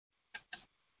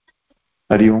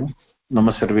हरि ओम्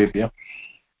नमः सर्वेभ्यः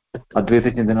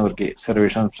अद्वैतचिन्तनवर्गे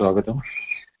सर्वेषां स्वागतं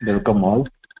वेल्कम् आल्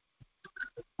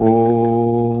ॐ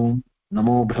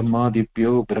नमो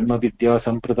ब्रह्मादिभ्यो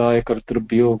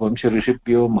ब्रह्मविद्यासम्प्रदायकर्तृभ्यो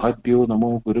वंशऋषिभ्यो महद्भ्यो नमो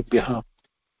गुरुभ्यः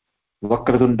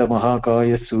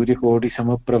वक्रतुण्डमहाकाय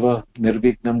सूर्यकोटिसमप्रभ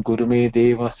निर्विघ्नं कुरु मे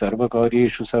देव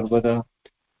सर्वकार्येषु सर्वदा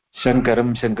शङ्करं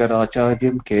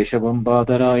शङ्कराचार्यं केशवं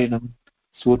बादरायणं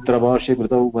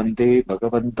सूत्रभाष्यकृतौ वन्दे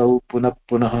भगवन्तौ पुनः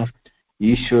पुनः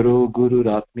ईश्वरो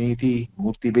गुरुरात्मेति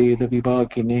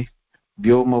मूर्तिभेदविभागिने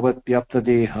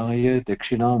व्योमवद्व्याप्तदेहाय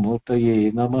दक्षिणामूर्तये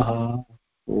नमः।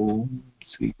 ॐ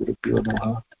श्रीगुरुभ्यो नमः।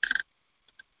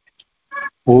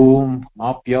 ॐ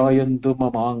आप्यायन्तु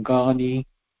ममाङ्गानि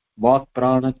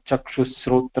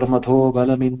वाक्प्राणचक्षुश्रोत्रमथो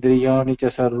बलमिन्द्रियाणि च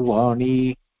सर्वाणि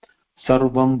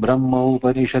सर्वं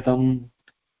ब्रह्मोपनिषदं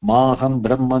माहं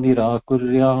ब्रह्म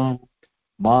निराकुर्याम्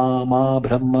मा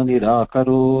ब्रह्म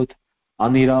निराकरोत्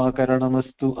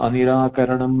अनिराकरणमस्तु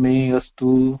अनिराकरणं मे अस्तु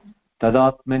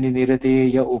तदात्मनि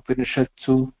निरतेय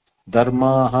उपनिषत्सु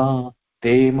धर्माः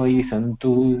ते मयि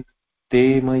सन्तु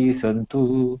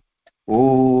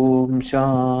ॐ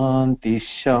शान्ति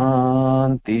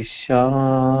शान्ति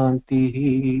शान्तिः.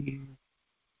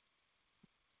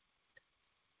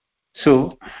 So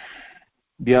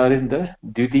we are in the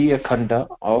Dvitiya Khanda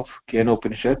of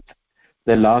Kenopanishad.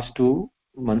 The last two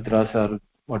mantras are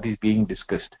what is being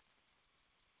discussed.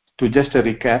 To just a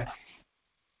recap,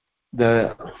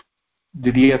 the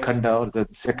Dvitiya Khanda or the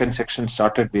second section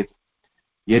started with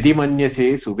Yadi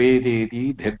manyase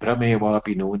suvededi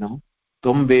bhramevapi nunam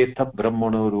tvam veta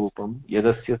brahmano rupam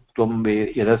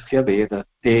yadasya veda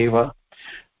deva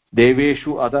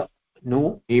deveshu ada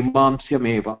nu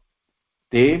imamsyameva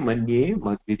te manye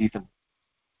madviditam.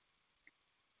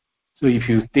 So if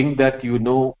you think that you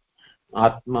know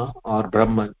Atma or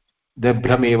Brahman, the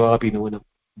Brahmevapi nunam,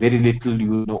 very little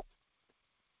you know.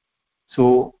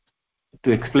 So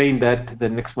to explain that, the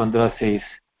next mantra says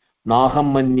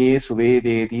Naham manye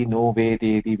suvededi no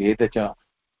vededi vedacha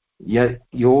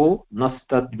yo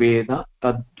nastadveda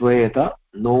tadveda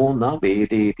no na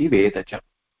vededi vedacha.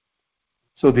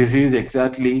 So this is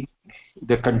exactly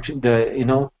the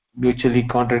mutually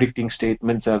contradicting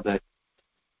statements are that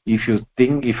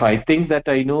if I think that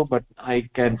I know, but I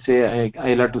can say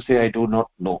I'll have to say I do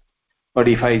not know. But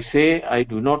if I say I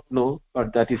do not know,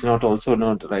 but that is not also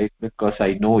not right because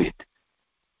I know it.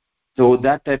 So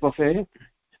that type of a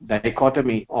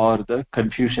dichotomy or the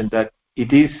confusion that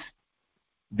it is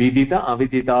vidita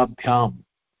avidita-bhyam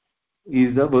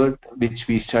is the word which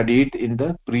we studied in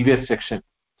the previous section.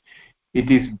 It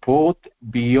is both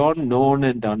beyond known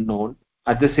and unknown.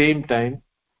 At the same time,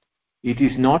 it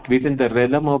is not within the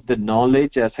realm of the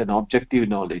knowledge as an objective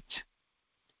knowledge.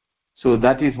 So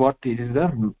that is what is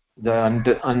the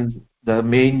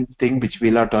main thing which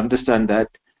we'll have to understand, that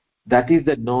is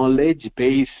the knowledge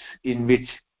base in which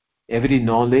every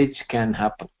knowledge can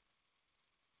happen.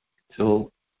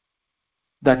 So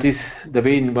that is the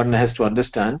way one has to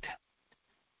understand.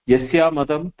 Yasya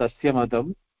madam tasya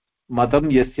madam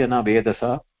yasya na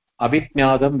vedasa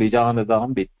avijnadam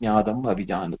vijanadam vijnadam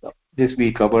avijanadam. This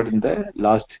we covered in the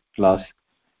last class.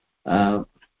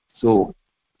 So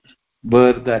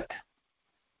were that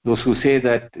those who say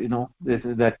that this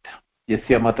is that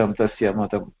yasya matam tasya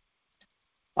matam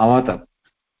amatam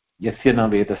yasya na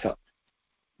vedasa,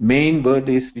 main word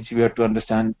is which we have to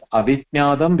understand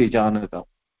avijnadam vijanadam.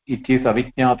 It is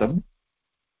avijnadam,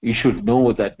 you should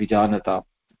know that vijanata,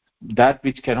 that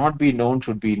which cannot be known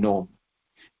should be known.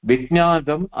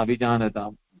 Vijnadam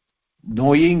avijanadam,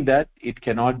 knowing that it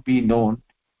cannot be known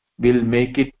will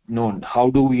make it known. How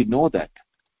do we know that?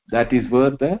 That is where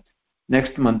the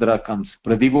next mantra comes.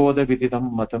 Pradibodha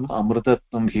viditam matam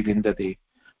amrutatvam hi vindate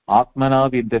atmana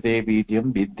vindate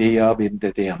vidyam vidya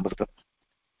vindate amrutam.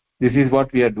 This is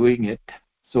what we are doing it.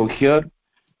 So here,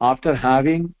 after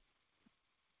having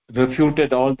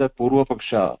refuted all the Purva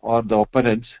Paksha or the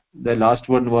opponents, the last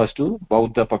one was to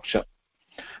Bauddha Paksha.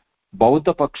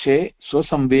 Bauddha Pakshe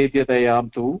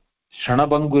Swasamvedyatayam tu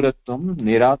Shanabhanguratvam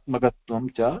Niratmagatvam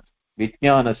cha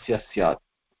Vijnanasya syat.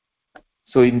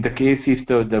 So in the case is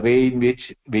the way in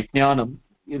which Vijnanam,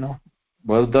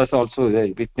 Buddhas also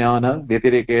say Vijnana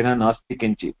Vyatirekena Nasti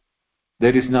Kinchit.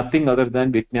 There is nothing other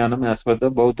than Vijnanam as per the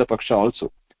Bauddha Paksha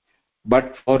also.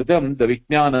 But for them, the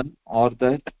Vijnanam or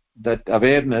that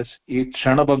awareness is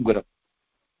Shanabhanguram,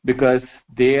 because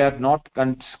they are not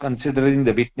considering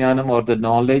the Vijnanam or the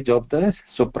knowledge of the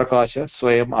Suprakasha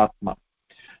Swayam Atma,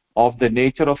 of the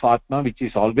nature of Atma which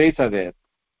is always aware.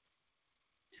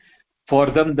 For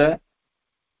them, the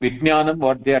Vijnanam,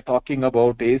 what they are talking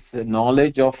about is the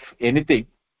knowledge of anything,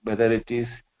 whether it is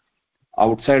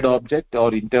outside object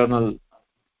or internal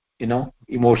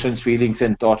emotions, feelings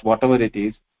and thoughts, whatever it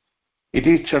is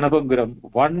Kshanabhanguram.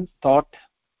 One thought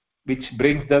which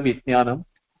brings the Vijnanam,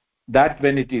 that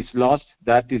when it is lost,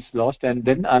 that is lost, and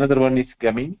then another one is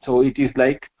coming. So it is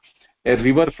like a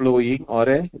river flowing or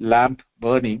a lamp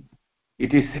burning.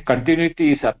 It is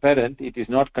continuity is apparent. It is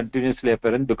not continuously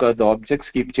apparent because the objects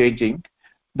keep changing.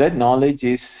 The knowledge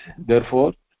is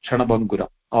therefore Kshanabhangura,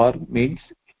 or means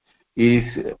is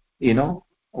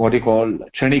what you call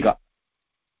Kshanika,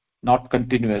 not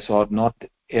continuous or not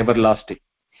everlasting.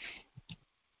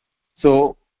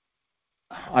 So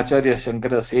Acharya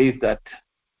Shankara says that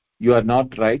you are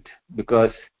not right,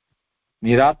 because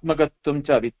niratmagatvam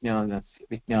cha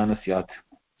vijnanasyat.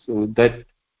 So that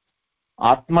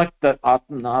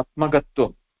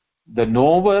atmagatvam, the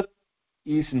knower,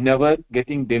 is never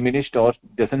getting diminished or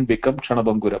doesn't become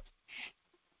kshanabhangura.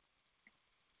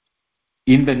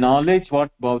 In the knowledge,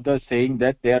 what Bauddha is saying,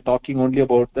 that they are talking only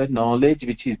about the knowledge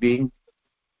which is being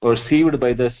perceived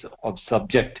by the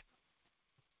subject,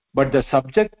 but the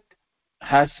subject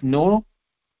has no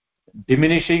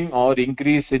diminishing or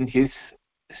increase in his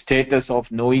status of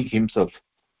knowing himself.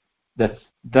 That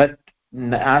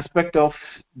aspect of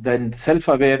the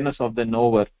self-awareness of the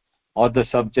knower or the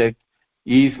subject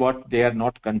is what they are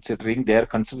not considering. They are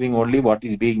considering only what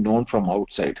is being known from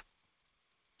outside.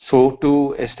 So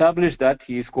to establish that,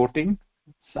 he is quoting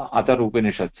other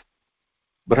Upanishads.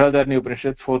 Brihadaranya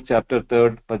Upanishad, 4th chapter,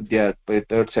 3rd padya,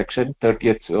 3rd section,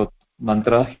 30th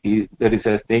mantra, there is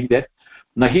a saying that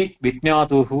nahi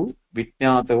vijñātuhu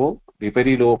vijñātavo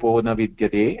viparilopo na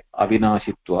vidyate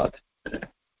avinashitvat.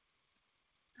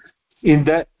 In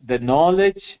the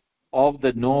knowledge of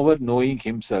the knower knowing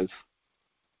himself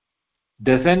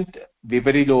doesn't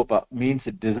viparilopa, means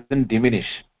it doesn't diminish,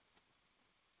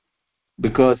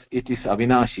 because it is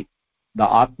avinashi. The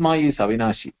Atma is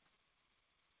avinashi.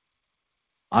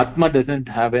 Atma doesn't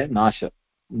have a nasha.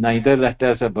 Neither that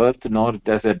has a birth, nor it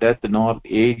has a death, nor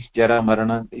age, jara,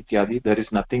 marana, ityadi. There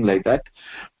is nothing like that.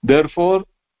 Therefore,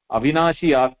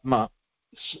 avinashi Atma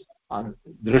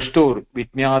drashtur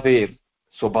vijñāte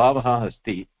swabhavaha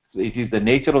asti. It is the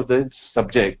nature of the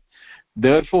subject.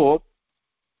 Therefore,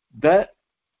 the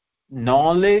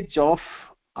knowledge of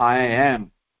I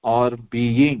am, or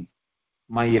being,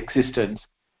 my existence,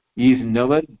 is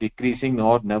never decreasing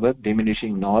nor never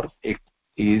diminishing, nor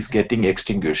is getting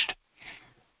extinguished.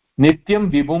 Nityam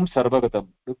vibhum sarvagatam,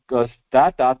 because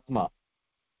that Atma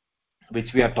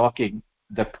which we are talking,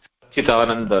 the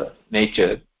Chitananda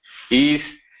nature, is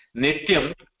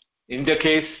nityam, in the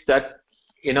case that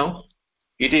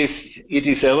it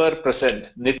is ever present.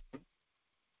 Nityam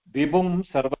vibhum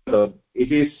sarvagatam,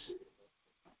 it is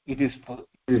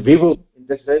vibhum in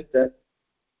the sense that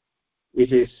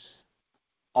it is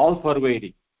all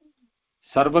pervading.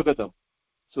 Sarvagatam.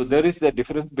 So there is the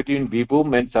difference between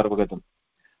vibhum and sarvagatam.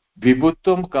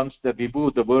 Vibhutvam comes, the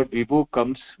word vibhu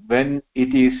comes when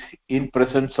it is in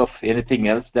presence of anything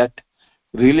else. That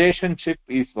relationship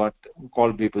is what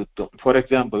called vibhutvam. For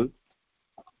example,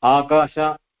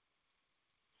 Akasha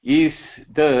is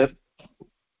there.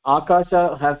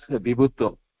 Akasha has a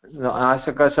vibhutvam.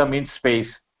 Akasha means space.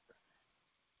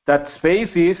 That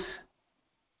space is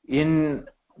in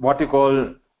what you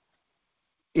call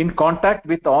in contact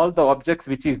with all the objects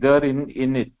which is there in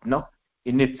it,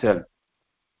 in itself.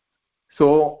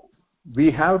 So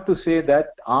we have to say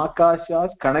that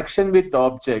Akasha's connection with the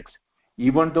objects,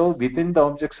 even though within the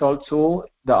objects also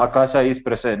the Akasha is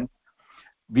present,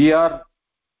 we are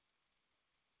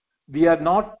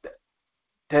not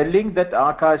telling that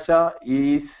Akasha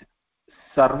is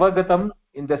sarvagatam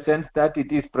in the sense that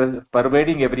it is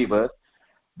pervading everywhere.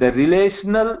 The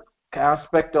relational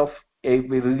aspect of in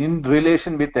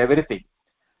relation with everything,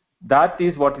 that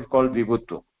is what is called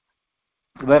vibhutva.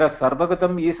 Whereas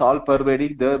sarvagatam is all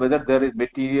pervading, whether there is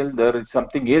material, there is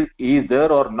something else is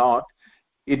there or not,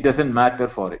 it doesn't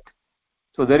matter for it.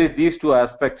 So there is these two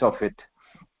aspects of it.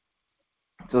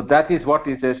 So that is what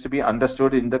is has to be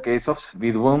understood in the case of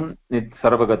vibhum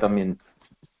sarvagatam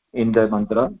in the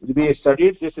mantra. We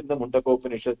studied this in the Mundaka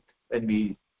Upanishad when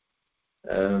we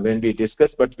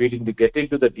discussed, but we didn't get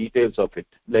into the details of it,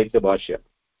 like the Bhashya.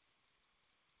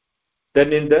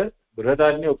 Then in the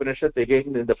Brihadaranya Upanishad,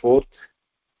 again in the 4th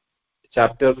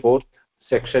chapter, 4th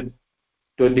section,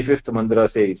 25th mantra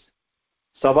says,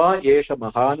 Sava yesha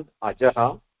mahan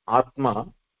ajaha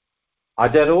atma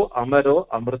ajaro amaro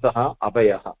amritaha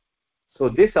abhayaha. So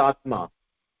this Atma,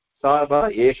 Sava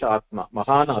yesha Atma,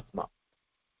 mahan Atma,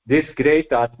 this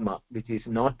great Atma, which is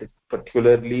not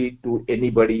particularly to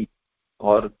anybody,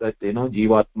 or that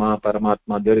Jivatma,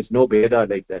 Paramatma, there is no Veda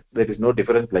like that. There is no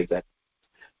difference like that.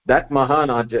 That Mahan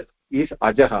Aja is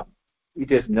Ajaha. It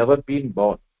has never been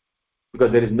born.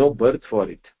 because there is no birth for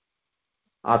it.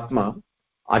 Atma,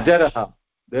 ajaraha.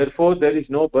 Therefore, there is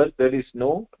no birth, there is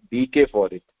no decay for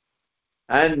it.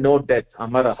 And no death,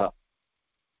 amaraha.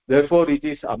 Therefore, it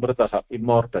is amrataha,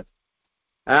 immortal.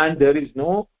 And there is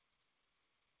no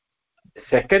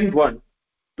second one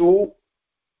to,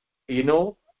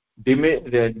 limit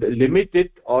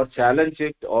it or challenge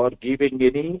it or giving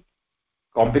any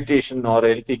competition or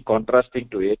anything contrasting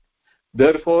to it.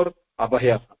 Therefore,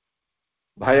 abhaya.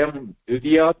 Bhayam,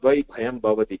 dvitiyat vai bhayam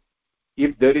bhavati.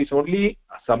 If there is only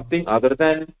something other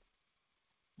than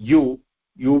you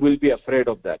will be afraid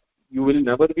of that. You will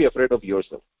never be afraid of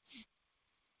yourself.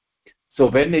 So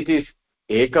when it is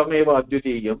ekameva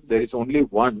advitiyam, there is only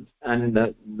one and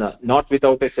not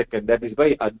without a second. That is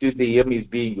why advitiyam is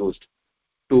being used.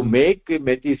 To make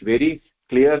it is very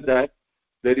clear that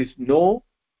there is no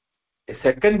a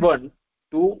second one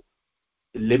to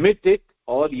limit it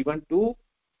or even to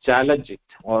challenge it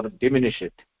or diminish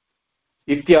it.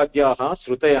 Ityadyaha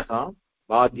shrutayaha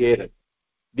vadhyera.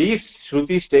 These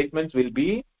shruti statements will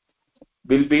be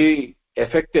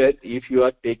affected if you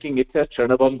are taking it as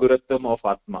kshanabanguratam of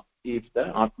atma. If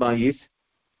the atma is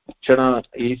kshana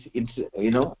is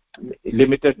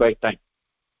limited by time.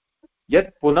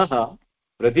 Yat punaha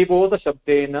pratibodha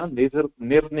shabdena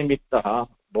nirnimittah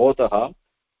bodhah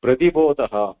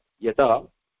pratibodhah yata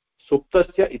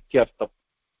suptasya ityartham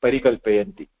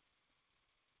parikalpayanti.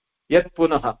 Yat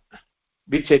punaha,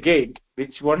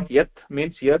 which one? Yat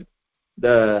means here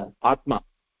the atma.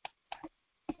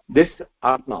 This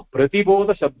atma,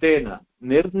 pratibodha shabdena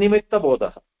nirnimitta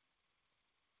bodha.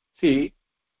 See,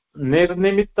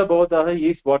 nirnimitta bodha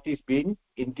is what is being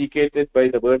indicated by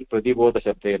the word pratibodha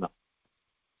shabdena.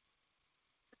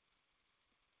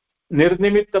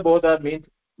 Nirnimitta bodha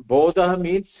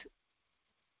means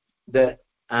the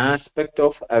aspect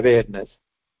of awareness.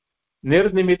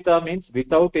 Nirnimitta means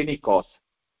without any cause.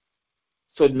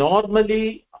 So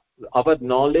normally our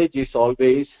knowledge is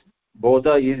always,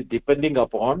 bodha is depending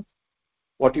upon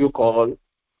what you call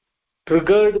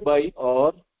triggered by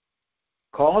or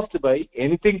caused by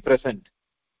anything present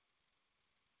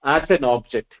as an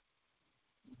object.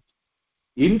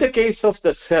 In the case of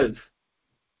the self,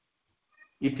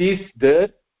 it is there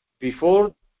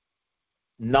before,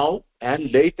 now and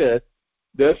later.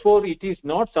 Therefore, it is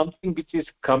not something which is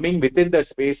coming within the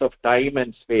space of time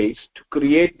and space to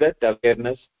create that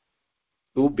awareness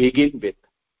to begin with.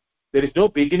 There is no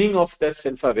beginning of that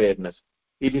self-awareness.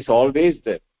 It is always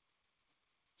there.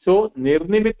 So,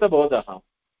 nirnimitta bodhaha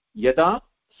yada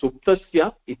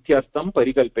suptasya ityartham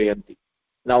parikalpayanti.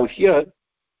 Now here,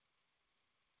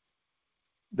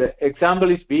 the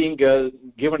example is being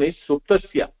given is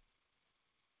suptasya.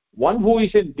 One who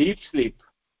is in deep sleep,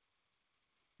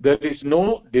 there is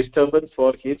no disturbance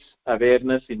for his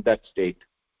awareness in that state,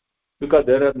 because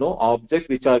there are no objects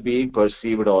which are being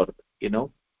perceived or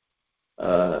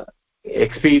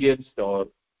experienced or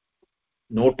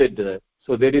noted there.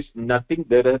 So there is nothing,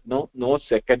 there is no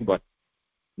second one.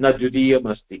 Na judiyam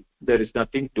asti. There is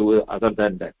nothing to other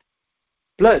than that.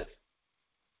 Plus,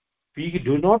 we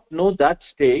do not know that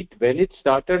state when it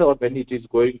started or when it is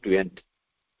going to end.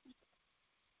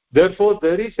 Therefore,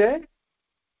 there is a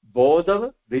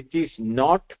bodha which is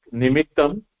not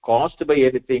nimittam, caused by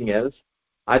anything else.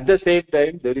 At the same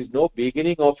time, there is no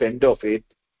beginning of end of it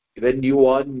when you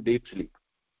are in deep sleep.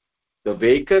 The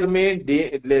waker may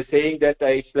saying that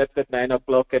I slept at 9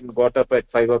 o'clock and got up at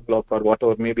 5 o'clock or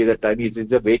whatever may be the time. It is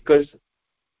the waker's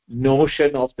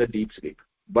notion of the deep sleep.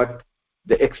 But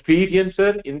the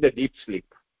experiencer in the deep sleep,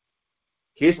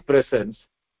 his presence,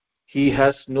 he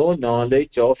has no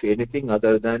knowledge of anything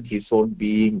other than his own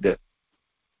being there.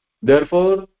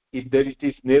 Therefore, if it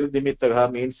is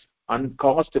nirnimittaha, means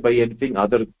uncaused by anything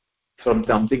other from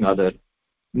something other,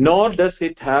 nor does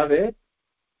it have a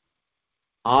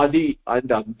adi and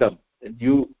antam.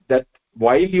 That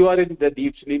while you are in the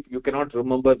deep sleep, you cannot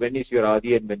remember when is your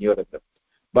adi and when you are antam.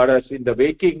 But as in the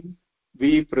waking,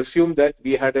 we presume that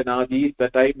we had an adi. The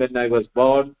time when I was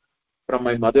born from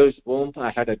my mother's womb,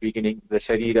 I had a beginning. The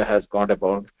sharira has gone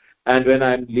about. And when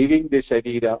I am leaving this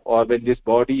sharira, or when this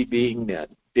body being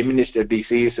diminished,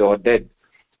 diseased or dead,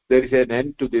 there is an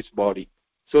end to this body.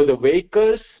 So the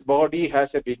waker's body has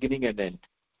a beginning and end.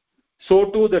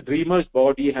 So too the dreamer's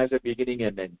body has a beginning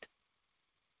and end.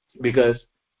 Because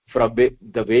from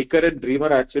the waker and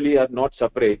dreamer actually are not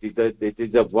separate. It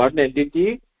is a one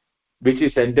entity which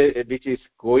is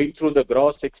going through the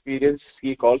gross experience.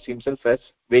 He calls himself as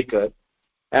waker.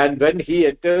 And when he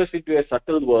enters into a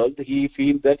subtle world, he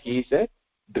feels that he is a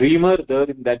dreamer there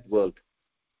in that world.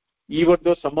 Even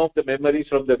though some of the memories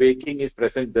from the waking is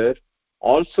present there,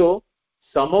 also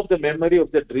some of the memory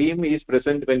of the dream is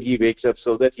present when he wakes up,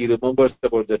 so that he remembers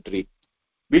about the dream,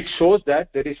 which shows that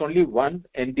there is only one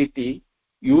entity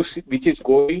which is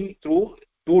going through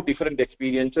two different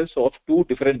experiences of two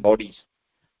different bodies.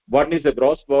 One is the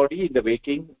gross body in the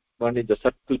waking, one is the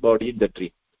subtle body in the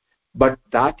dream. But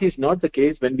that is not the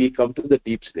case when we come to the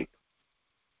deep sleep.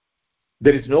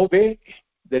 There is no way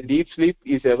the deep sleep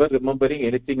is ever remembering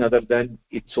anything other than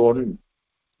its own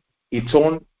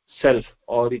self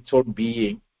or its own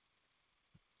being,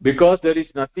 because there is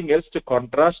nothing else to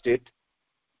contrast it.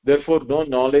 Therefore, no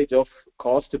knowledge of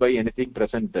caused by anything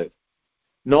present there.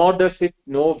 Nor does it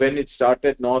know when it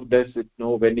started, nor does it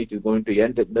know when it is going to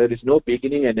end. There is no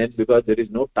beginning and end because there is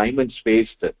no time and space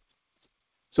there.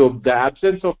 So the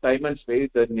absence of time and space,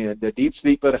 the deep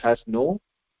sleeper has no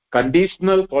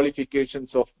conditional qualifications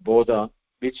of bodha,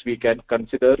 which we can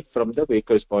consider from the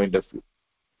waker's point of view.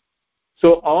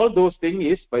 So all those things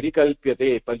is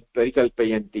parikalpyate,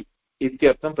 parikalpayanti,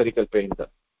 ityartham parikalpayanta.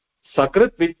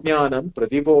 Sakrit vijnanam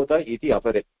pratibodha iti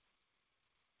apare.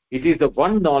 It is the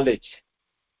one knowledge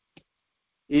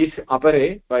is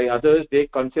apare. By others, they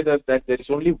consider that there is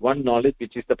only one knowledge,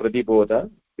 which is the pratibodha,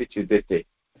 which is they say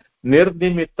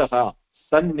nirnimittaha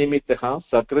sannimittaha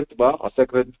sakritva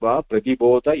asakritva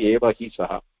pratibodha eva hi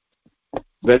saha.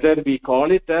 Whether we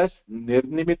call it as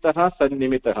nirnimittaha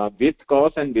sannimittaha, with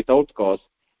cause and without cause,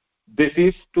 this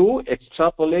is to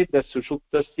extrapolate the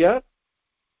sushuptasya,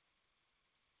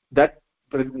 that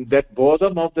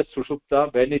bodham of the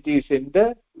sushupta when it is in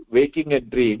the waking and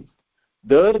dream,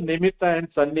 there nimitta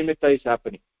and sannimitta is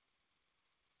happening.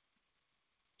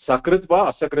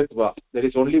 Sakritva asakritva, there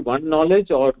is only one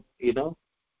knowledge or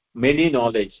many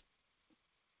knowledge,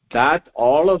 that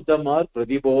all of them are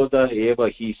pratibodha eva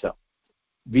hisa.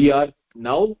 We are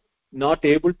now not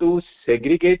able to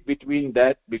segregate between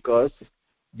that because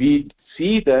we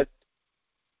see that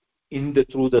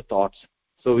through the thoughts.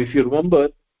 So if you remember,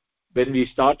 when we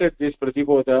started this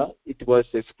pratibodha, it was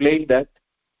explained that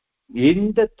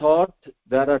in the thought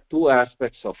there are two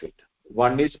aspects of it.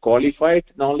 One is qualified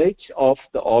knowledge of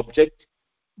the object,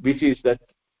 which is that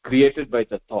created by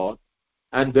the thought,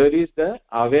 and there is the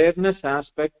awareness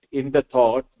aspect in the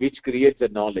thought which creates the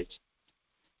knowledge.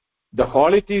 The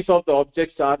qualities of the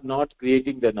objects are not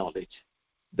creating the knowledge.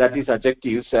 That is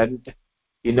adjectives and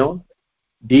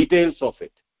details of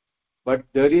it. But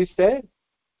there is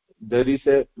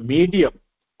a medium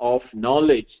of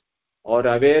knowledge or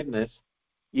awareness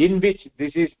in which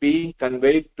this is being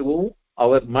conveyed to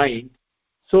our mind.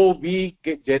 So we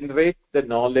generate the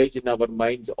knowledge in our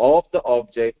minds of the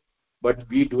object, but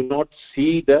we do not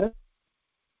see the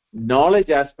knowledge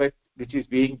aspect which is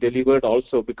being delivered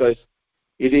also, because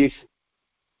it is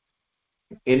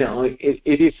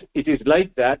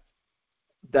like that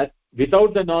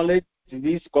without the knowledge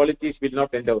these qualities will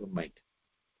not enter our mind.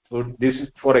 So this is,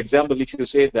 for example, if you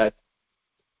say that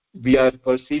we are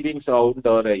perceiving sound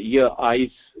or ear, eyes,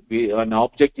 an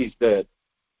object is there,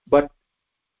 but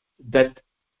that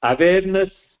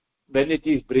awareness, when it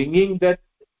is bringing that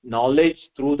knowledge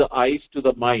through the eyes to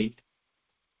the mind,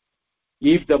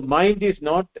 if the mind is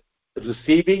not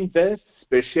receiving the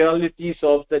specialities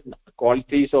of the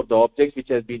qualities of the object which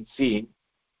has been seen,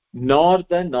 nor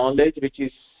the knowledge which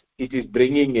it is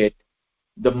bringing it,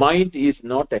 the mind is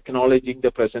not acknowledging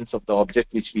the presence of the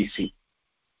object which we see.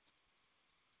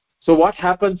 So what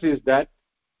happens is that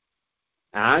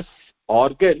as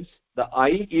organs, the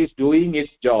eye is doing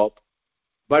its job,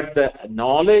 but the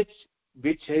knowledge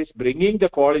which is bringing the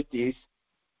qualities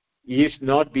is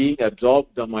not being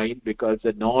absorbed the mind, because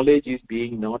the knowledge is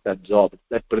being not absorbed.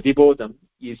 That pratibodham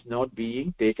is not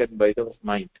being taken by the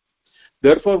mind.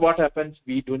 Therefore, what happens?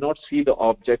 We do not see the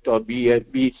object, or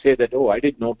we say that, oh, I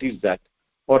didn't notice that,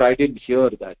 or I didn't hear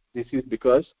that. This is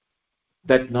because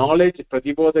that knowledge,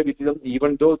 pratibodha vidham,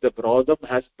 even though the bodham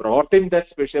has brought in that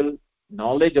special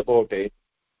knowledge about it,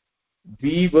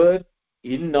 we were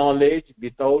in knowledge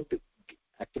without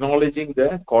acknowledging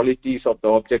the qualities of the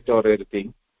object or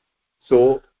everything.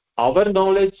 So our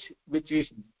knowledge, which is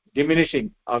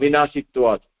diminishing,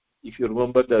 avinashitvat, if you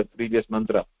remember the previous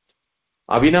mantra,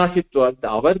 avinashitvat,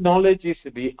 our knowledge is,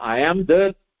 I am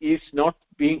there, is not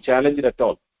being challenged at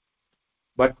all.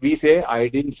 But we say, I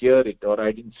didn't hear it or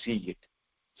I didn't see it.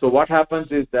 So what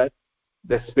happens is that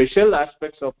the special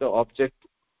aspects of the object,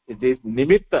 it is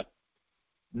nimitta.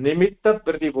 Nimitta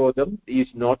pratibodham is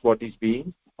not what is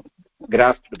being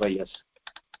grasped by us.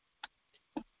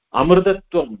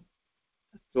 Amrutatvam.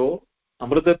 So,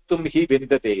 amrutatvam hi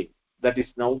vindate. That is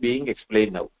now being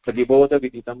explained now. Pratibodha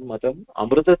viditam matam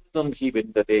amrutatvam hi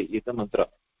vindate is the mantra.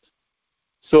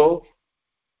 So,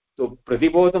 So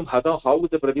pratibodham, how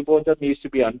the pratibodham is to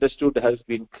be understood has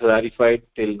been clarified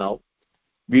till now.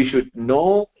 We should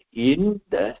know in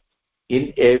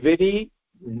every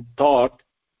thought,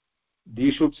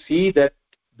 we should see that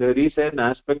there is an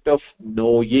aspect of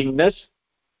knowingness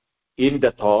in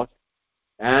the thought,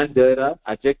 and there are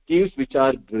adjectives which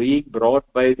are being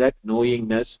brought by that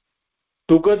knowingness.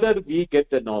 Together we get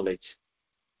the knowledge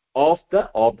of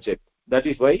the object. That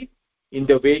is why in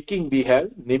the waking we have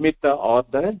nimitta, or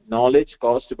the knowledge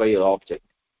caused by an object.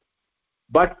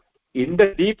 But in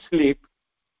the deep sleep,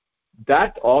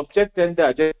 that object and the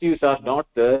adjectives are not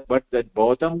there, but that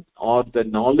bodham, or the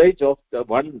knowledge of the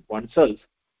oneself.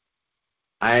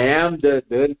 I am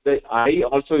the I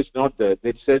also is not there.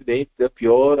 It's the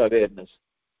pure awareness,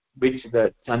 which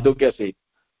the Chandogya says,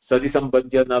 Sadi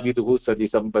Sambadhya na viduhu Sadi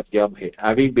Sambadhyam he.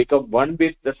 Having become one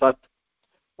with the Sat,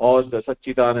 or the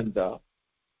Satchidananda,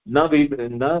 na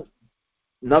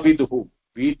viduhu.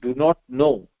 We do not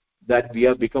know that we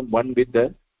have become one with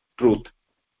the truth.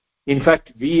 In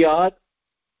fact, we are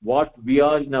what we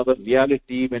are in our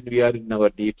reality when we are in our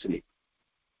deep sleep.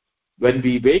 When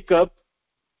we wake up,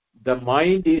 the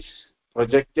mind is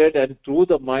projected, and through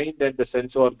the mind and the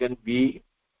sense organ we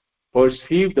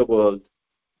perceive the world,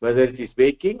 whether it is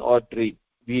waking or dream.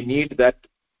 We need that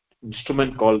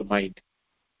instrument called mind.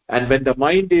 And when the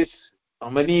mind is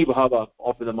amani bhava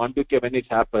of the mandukya, when it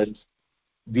happens,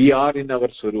 we are in our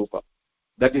swarupa.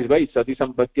 That is why Sadi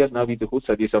Sambadhya na viduhu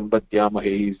Sadi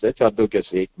Sambadhyamahe is the Chandogya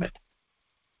statement.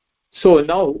 So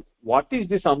now, what is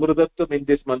this Amrutatvam in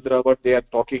this mantra, what they are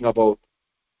talking about?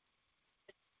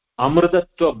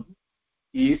 Amrutatvam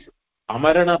is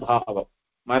Amarana Bhava.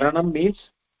 Maranam means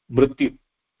Mrityu,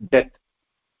 death.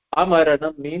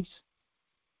 Amaranam means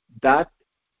that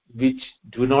which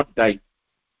do not die.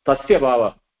 Tasya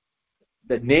Bhava,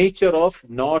 the nature of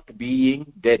not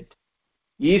being dead,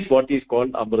 is what is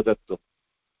called Amrutatvam.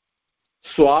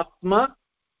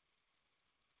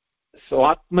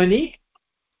 Swatmani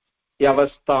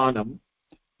Yavasthanam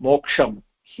Moksham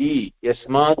Hi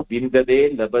Yasmat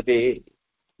Vindade Labade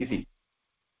iti.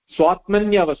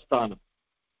 Swatmanya Avasthanam,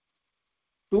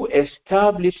 to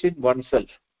establish in oneself.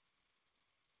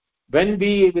 When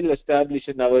we will establish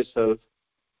in ourselves,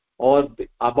 or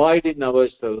abide in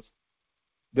ourselves,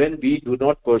 when we do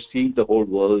not perceive the whole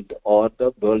world or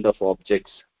the world of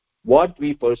objects, what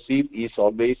we perceive is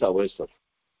always ourselves.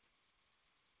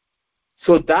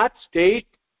 So that state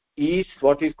is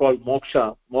what is called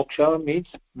moksha. Moksha means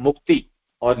mukti,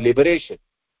 or liberation.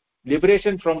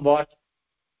 Liberation from what?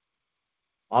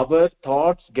 Our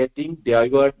thoughts getting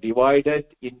divided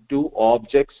into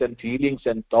objects and feelings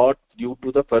and thoughts due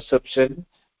to the perception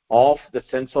of the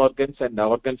sense organs and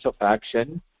organs of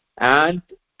action, and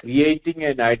creating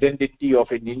an identity of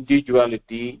an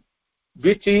individuality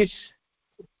which is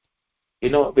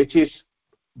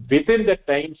within the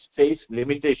time space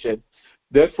limitation.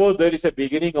 Therefore there is a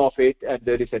beginning of it and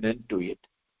there is an end to it.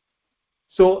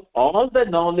 So all the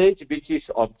knowledge which is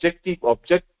object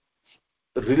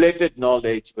related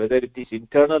knowledge, whether it is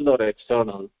internal or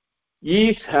external,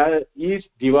 is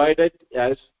divided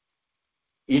as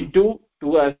into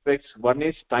two aspects. One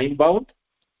is time bound.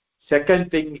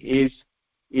 Second thing is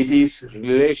it is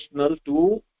relational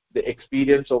to the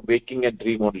experience of waking and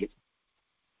dream only.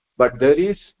 But there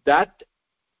is that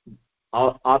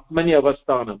Atmani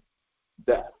Avasthanam,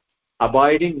 the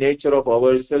abiding nature of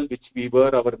ourselves, which we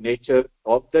were our nature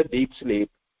of the deep sleep,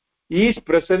 is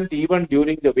present even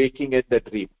during the waking and the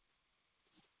dream.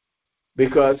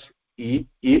 Because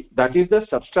that is the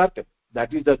substratum,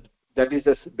 that is the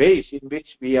base in which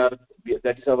we are,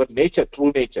 that is our nature,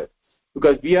 true nature.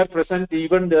 Because we are present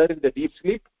even there in the deep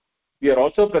sleep, we are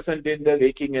also present in the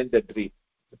waking and the dream.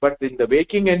 But in the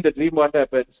waking and the dream, what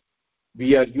happens?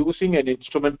 We are using an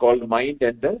instrument called mind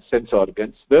and the sense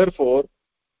organs. Therefore,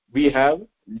 we have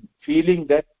feeling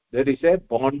that there is a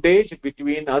bondage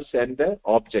between us and the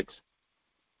objects.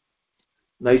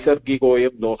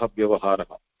 Naisargikoyam loha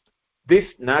vyavaharaha. This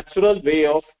natural way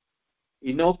of,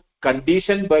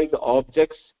 conditioned by the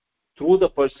objects through the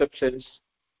perceptions,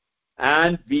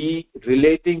 and we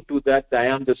relating to that, I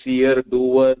am the seer,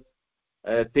 doer,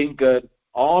 thinker,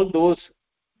 all those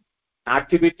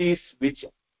activities which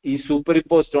is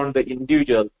superimposed on the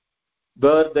individual,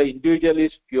 where the individual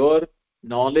is pure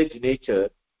knowledge nature,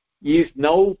 is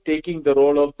now taking the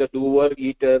role of the doer,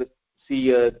 eater,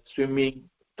 seer, swimming,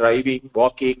 driving,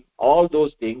 walking, all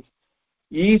those things,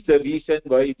 is the reason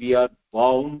why we are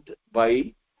bound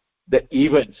by the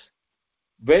events.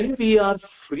 When we are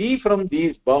free from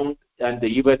these bound and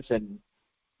the events, and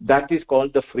that is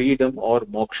called the freedom or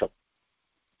moksha.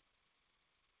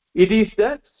 It is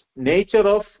the nature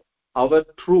of our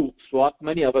true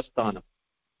Swatmani Avasthanam.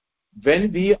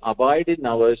 When we abide in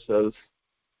ourselves,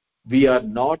 we are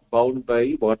not bound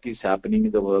by what is happening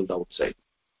in the world outside.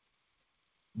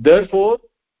 Therefore,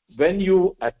 when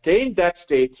you attain that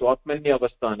state, Swatmani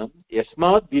Avasthanam,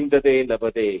 Yasmat Vindade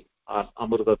Labade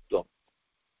Amrutatvam,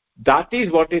 that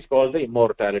is what is called the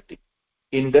immortality,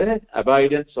 in the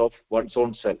abidance of one's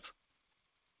own self.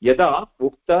 Yada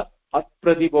Ukta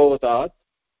Atpradibodhat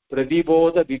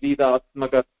Pradibodha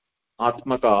Vididatmakat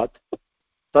Atmakat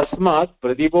Tasmat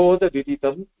Pradibodha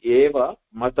Viditam Eva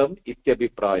Matam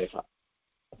Ityabhiprayah.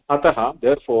 Ataha,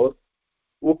 therefore,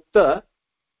 Ukta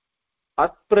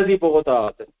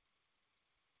Atpradibodhat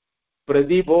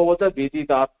Pradibodha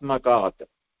Vididatmakat.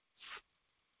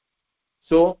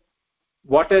 So,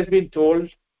 what has been told?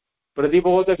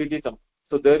 Pradibodha Viditam.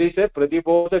 So, there is a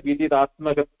Pradibodha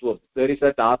Vididatmagatvam. There is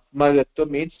that Atmagatvam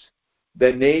means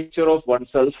the nature of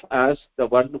oneself as the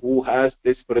one who has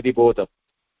this Pradibodham.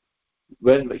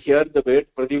 When here the word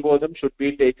Pradibodham should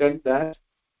be taken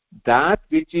that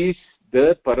which is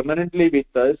there permanently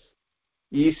with us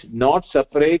is not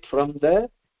separate from the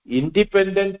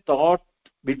independent thought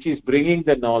which is bringing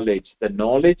the knowledge. The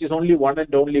knowledge is only one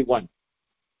and only one.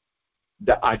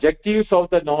 The adjectives of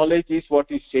the knowledge is what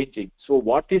is changing. So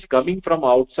what is coming from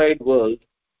outside world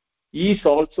is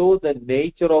also the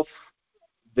nature of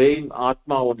the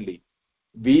Atma only.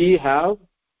 We have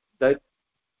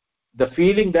the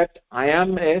feeling that I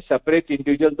am a separate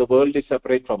individual, the world is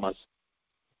separate from us.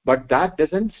 But that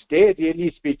doesn't stay,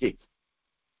 really speaking.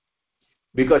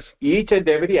 Because each and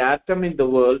every atom in the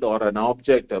world, or an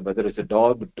object, whether it's a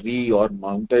dog, tree, or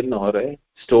mountain, or a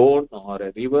stone, or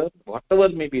a river, whatever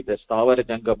may be the Stavara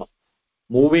Jangama,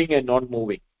 moving and not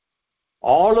moving,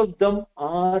 all of them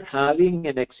are having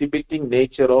an exhibiting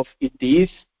nature of it is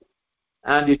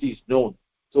and it is known.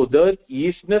 So the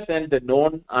isness and the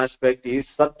known aspect is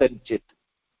Sat and Chit.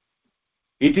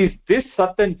 It is this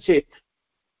Sat and Chit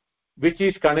which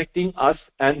is connecting us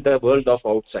and the world of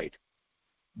outside.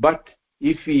 But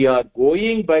if we are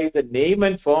going by the name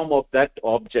and form of that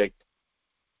object,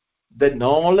 the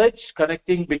knowledge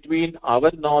connecting between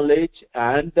our knowledge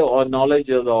and the knowledge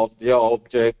of the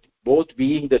object, both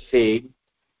being the same,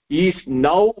 is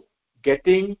now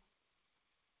getting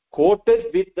coated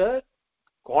with the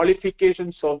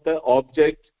qualifications of the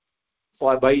object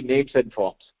by names and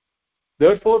forms.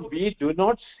 Therefore, we do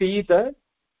not see the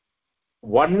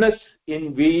oneness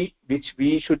in we which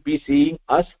we should be seeing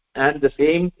us and the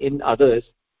same in others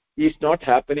is not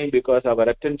happening because our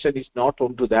attention is not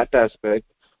onto that aspect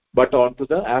but onto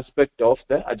the aspect of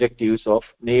the adjectives of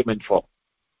name and form.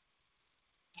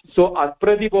 So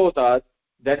Apradibodha,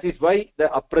 that is why the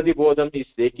Apradibodham is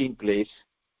taking place.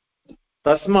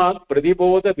 Tasmat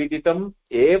Pradibodha Viditam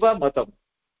Eva Matam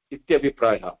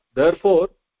Ityabhipraya. Therefore,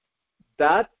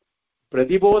 that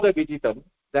Pradibodha Viditam,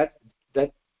 that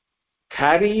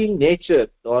carrying nature,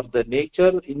 or the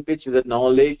nature in which the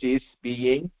knowledge is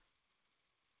being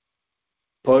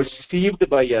perceived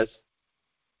by us,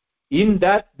 in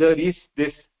that there is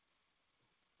this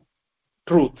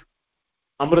truth,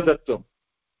 Amrutatvam.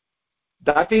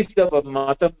 That is the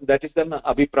Matam, that is the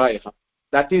Abhipraya.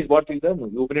 That is what is the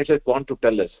Upanishad want to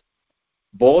tell us.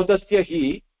 Bodhasya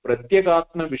hi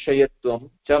pratyagatma vishayatvam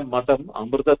cha matam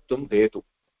amrutatvam hetu.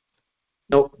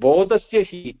 Now, bodhasya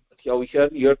hi, here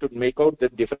you have to make out the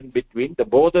difference between the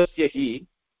bodhasya hi,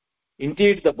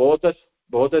 indeed the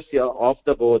bodhasya of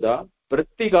the bodha,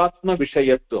 pratyagatma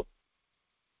vishayatvam.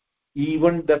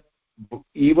 Even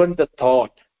the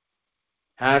thought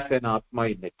has an atma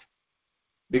in it,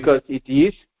 because it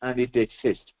is and it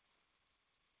exists.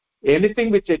 Anything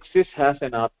which exists has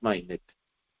an atma in it.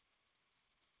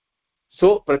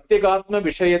 So pratyagatma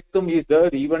vishayatvam is there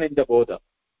even in the bodha.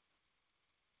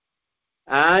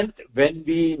 And when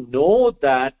we know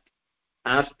that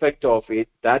aspect of it,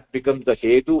 that becomes the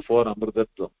hetu for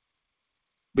amrutatvam.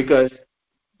 Because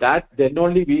that then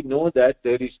only we know that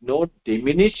there is no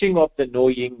diminishing of the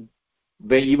knowing,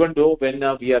 even though when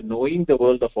we are knowing the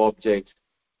world of objects,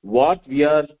 what we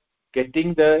are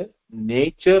getting the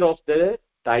nature of the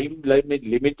time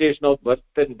limitation of birth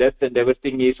and death and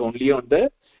everything is only on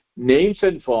the names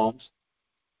and forms.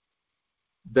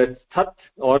 The Sat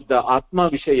or the Atma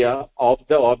Vishaya of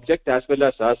the object as well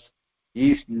as us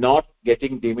is not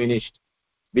getting diminished.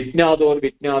 Vijnador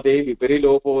Vijnade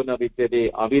Viparilopo na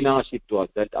Vidyade Avinashitva.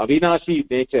 That Avinashi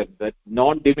nature, that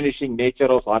non-diminishing nature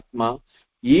of Atma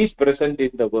is present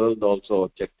in the world also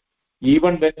object.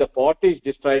 Even when the pot is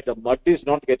destroyed, the mud is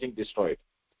not getting destroyed.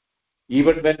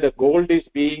 Even when the gold is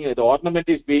being, the ornament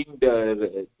is being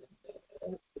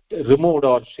removed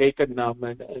or shaken,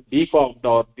 deformed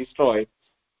or destroyed,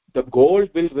 the gold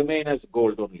will remain as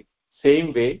gold only.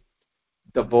 Same way,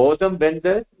 the bodham, when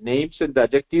the names and the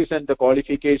adjectives and the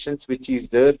qualifications which is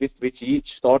there with which each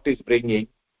thought is bringing,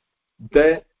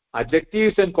 the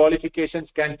adjectives and qualifications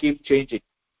can keep changing.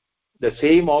 The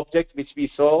same object which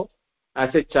we saw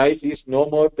as a child is no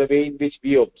more the way in which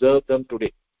we observe them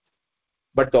today.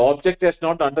 But the object has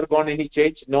not undergone any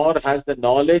change, nor has the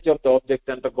knowledge of the object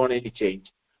undergone any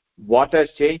change. What has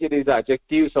changed is the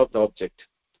adjectives of the object.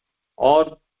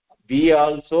 Or we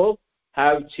also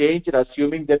have changed,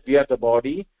 assuming that we are the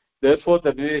body. Therefore,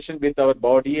 the relation with our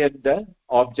body and the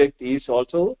object is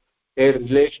also a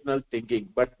relational thinking,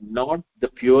 but not the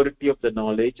purity of the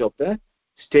knowledge of the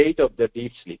state of the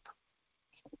deep sleep.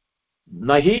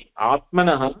 Nahi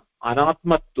atmanah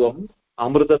anatmatvam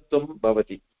amrutatvam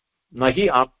bhavati. Nahi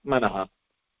atmanah.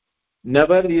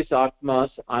 Never is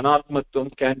atma's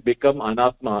anatmatvam can become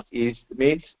anatma,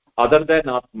 means other than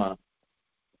atma.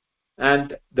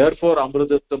 And therefore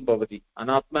amrutatvam bhavati.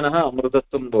 Anatmanah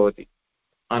amrutatvam bhavati.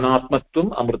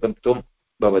 Anatmatvam amrutatvam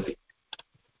bhavati.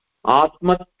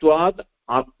 Atmatvad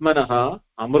atmanah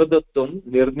amrutatvam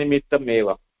nirnimittam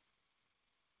eva.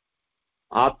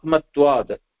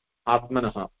 Atmatvad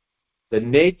atmanah. The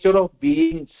nature of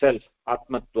being self,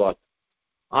 atmatvad.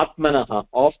 Atmanah,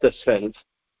 of the self,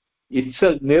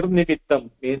 itself nirnimittam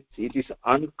means it is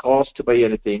uncaused by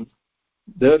anything.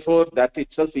 Therefore, that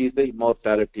itself is the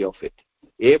immortality of it.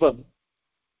 Evam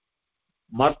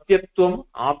martyatvam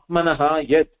atmanah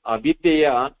yad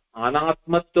avidya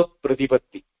anatmatva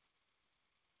pratipatti.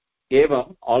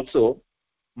 Evam also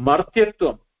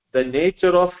martyatvam, the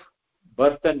nature of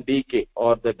birth and decay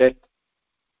or the death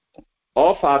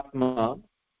of atma,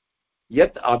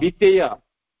 yad avidya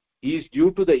is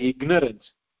due to the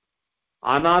ignorance.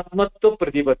 Anatmatva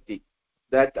pratipatti,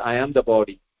 that I am the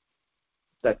body.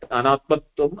 That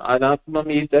anatma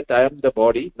means that I am the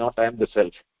body, not I am the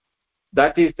self.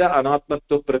 That is the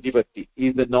anatmatva pratipatti.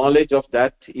 Is the knowledge of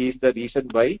that is the reason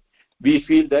why we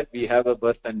feel that we have a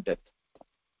birth and death.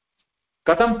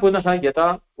 Katam punaha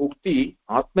yata ukti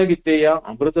atmavidya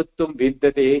amrutatvam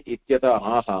vidyate ityata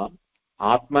aha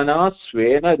atmana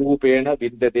svena rupena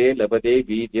vidyate labade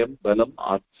vidyam balam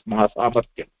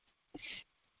samartyam.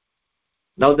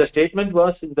 Now the statement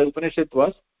was in the Upanishad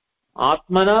was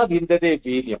Atmana vindate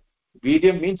vidyam.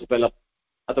 Vidyam means balam,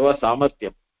 athava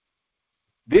samartyam.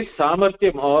 This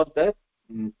samartyam or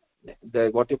the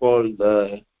what you call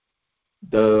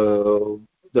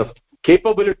the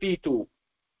capability to,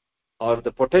 or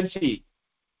the potency,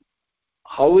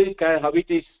 how it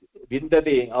is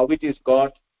vindate, how it is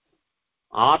got.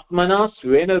 Atmana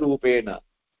svena rupena.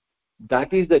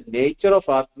 That is the nature of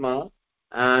Atma.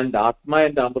 And Atma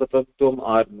and Amrutatvam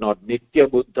are not. Nitya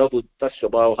Buddha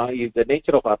Shobhavaha is the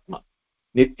nature of Atma.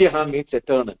 Nityaha means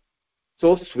eternal.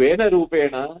 So Svena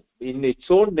Rupena, in its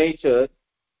own nature,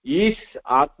 is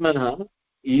Atmana,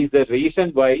 is the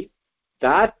reason why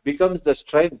that becomes the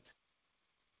strength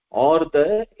or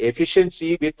the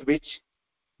efficiency with which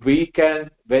we can,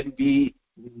 when we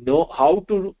know how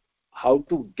to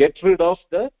get rid of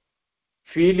the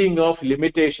feeling of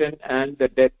limitation and the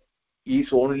death, is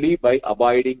only by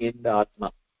abiding in the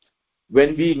Atma.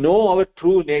 When we know our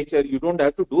true nature, you don't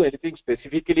have to do anything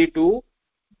specifically to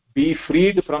be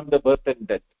freed from the birth and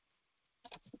death.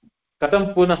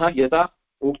 Katam punaha yada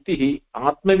uktihi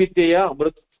atmavidya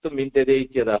amrutatvam vidyate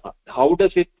ityadaha. How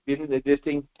does it, this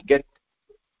thing get,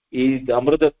 is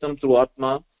amrutatvam through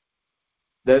Atma?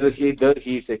 There he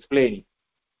is explaining.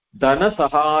 Dana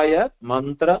sahaya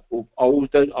mantra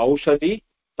aushadi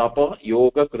tapa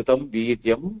yoga kritam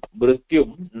vidyam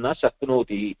mrityum na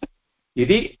shaknoti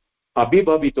iti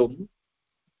abhibhavitum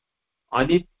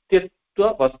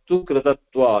anityatva vastu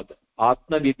kritatvad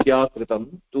atma vidya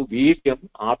kritam tu vidyam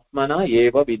atmana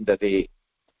eva vindate.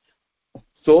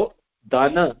 So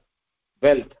dana,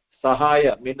 wealth,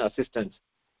 sahaya means assistance,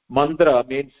 mantra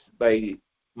means by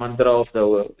mantra of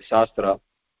the shastra,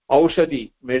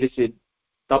 aushadi medicine,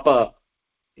 tapa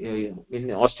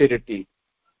in austerity,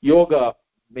 yoga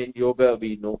means yoga,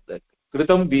 we know that,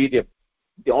 kritam vidyam,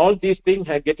 all these things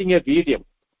are getting a vidyam.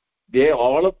 They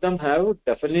all of them have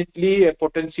definitely a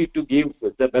potency to give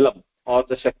the balam or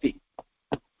the shakti,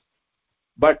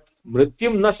 but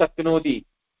mrityum na shaknoti,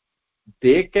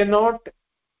 they cannot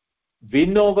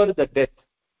win over the death,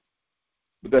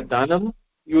 because dhanam,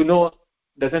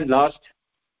 doesn't last,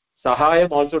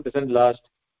 sahayam also doesn't last,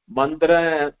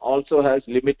 mantra also has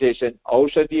limitation,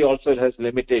 aushadhi also has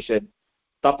limitation,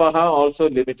 tapaha also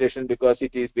limitation because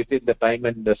it is within the time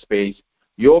and the space,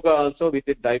 yoga also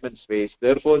within time and space.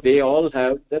 Therefore they all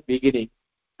have the beginning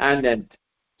and end.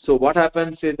 So what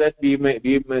happens is that we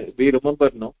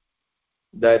remember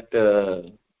that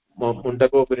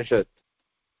Mundaka Upanishad,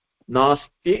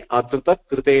 nasti akrita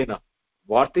kritena.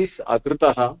 What is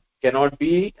akritaha cannot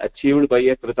be achieved by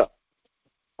a krita.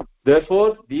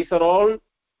 Therefore, these are all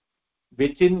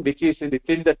which is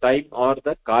within the time or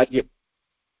the karyam.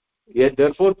 Yeah,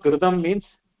 therefore, kritam means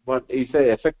what is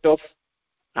the effect of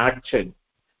action.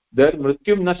 There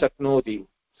mrityum na shaknoti.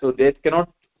 So they cannot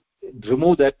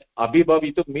remove that.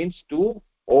 Abhibhavitum means to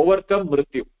overcome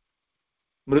mrityu.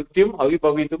 Mrityum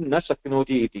abhibhavitum na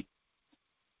shaknoti iti.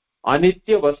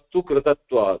 Anitya vastu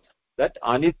kritatvat. That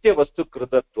anitya vastu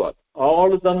kritatvat.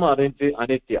 All of them are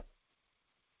anitya.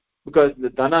 Because the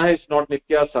dana is not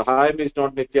nitya, sahayam is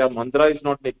not nitya, mantra is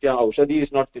not nitya, aushadhi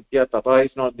is not nitya, tapa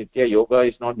is not nitya, yoga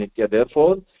is not nitya.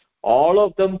 Therefore, all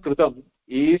of them kritam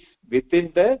is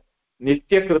within the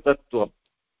nitya kritatvam.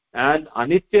 And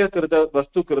anitya krita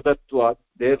vastu kritatvat.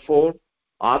 Therefore,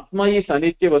 atma is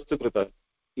anitya vastu krita.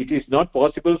 It is not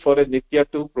possible for a nitya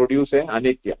to produce a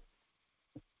anitya.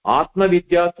 Atma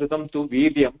vidya kritam tu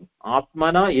vidyam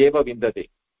atmana eva vindate.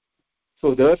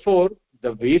 So therefore,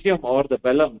 the vidyam or the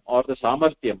balam or the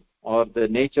samarthyam or the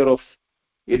nature of,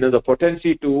 the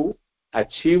potency to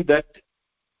achieve that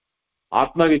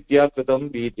atma vidya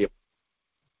kritam vidyam,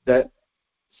 the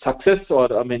success or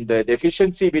the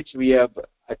deficiency which we are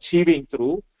achieving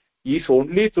through is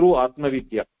only through atma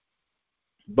vidya.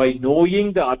 By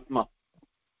knowing the atma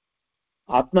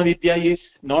vidya is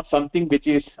not something which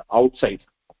is outside.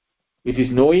 It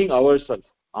is knowing ourselves.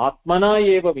 Atmana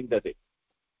eva vindate.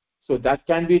 So that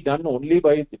can be done only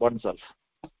by oneself.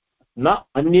 Na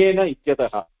anyena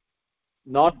ityataha.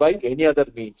 Not by any other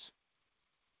means.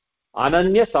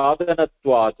 Ananya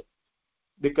sadhanatvad.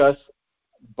 Because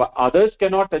others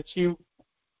cannot achieve,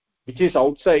 which is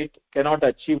outside, cannot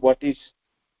achieve what is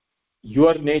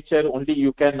your nature. Only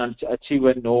you can achieve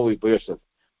and know yourself.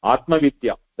 Atma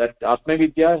vidya. That atma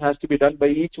vidya has to be done by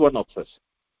each one of us.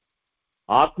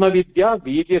 Atma vidya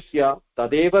vidyasya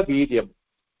tadeva vidyam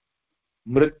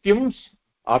mrityum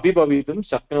abhibhavitum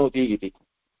shaknoti iti.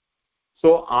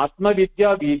 So atma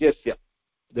vidya vidyasya.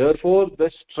 Therefore,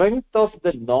 the strength of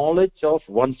the knowledge of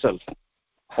oneself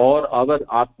or our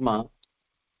atma,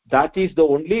 that is the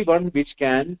only one which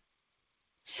can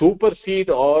supersede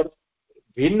or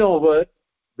win over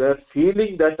the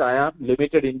feeling that I am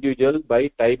limited individual by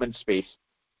time and space.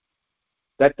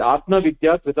 That atma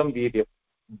vidya kritam vidyam.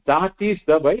 That is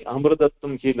the by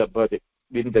amrutatvam hi labhate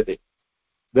vindate.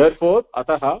 Therefore,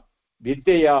 ataha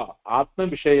vidyaya atma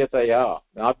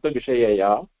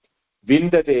vishayataya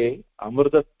vindate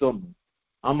amrutatvam.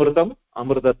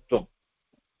 Amrutatvam.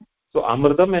 So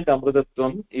amrutam and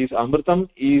amrutatvam is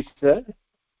the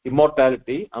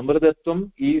immortality.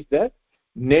 Amrutatvam is the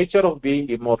nature of being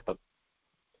immortal.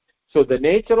 So the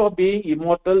nature of being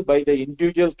immortal by the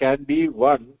individual can be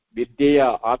one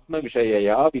vidyaya atma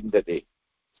vishayaya vindate.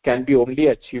 Can be only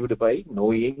achieved by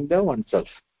knowing the oneself.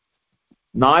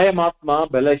 Nayam atma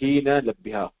balahina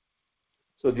labhya.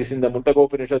 So this in the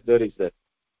Mundakopanishad there is that.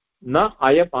 Na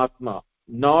ayam atma,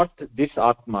 not this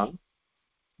atma.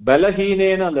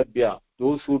 Balahinena labhya.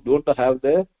 Those who don't have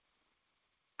the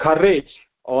courage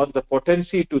or the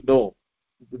potency to know.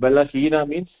 Balahina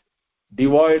means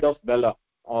devoid of bala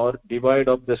or devoid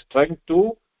of the strength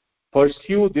to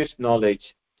pursue this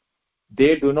knowledge.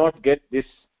 They do not get this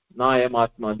Nayam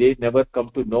Atma. They never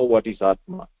come to know what is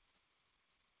Atma.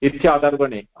 Ithya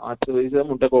Adarvane. Atma is a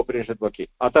Mundakopanishad Vaki.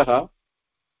 Ataha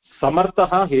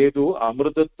Samartaha Hedu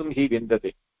Amrutatvam hi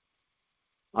Vindate.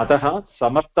 Ataha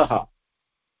Samartaha.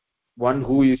 One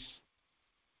who is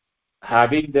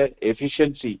having the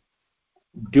efficiency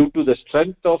due to the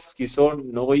strength of his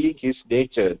own knowing his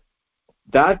nature.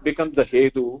 That becomes the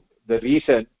Hedu, the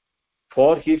reason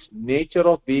for his nature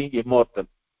of being immortal.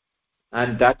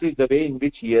 And that is the way in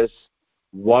which he has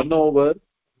won over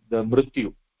the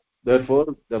mrityu.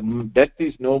 Therefore, the death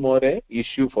is no more a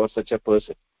issue for such a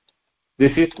person.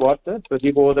 This is what the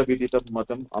Pratibodha Viditam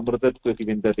Matam Amrutattvati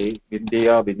Vindate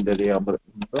Vindeya Vindade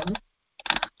Amrutam.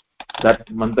 That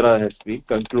mantra has been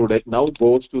concluded. Now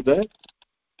goes to the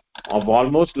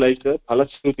almost like the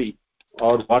Phalashruti,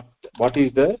 or what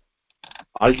is the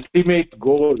ultimate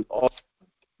goal of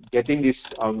getting this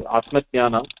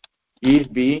Atmajnana is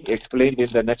being explained in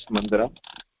the next mantra,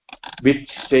 which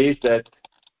says that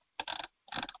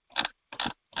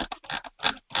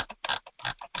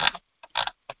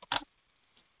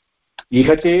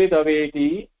ihached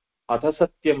avedi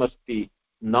athasatyamasti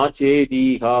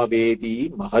nachediha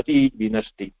vedi mahati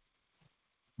vinasti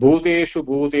bhuteshu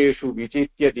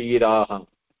vichitya dhiraha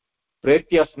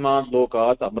pretyasmad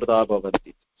lokat amrita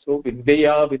bhavanti. So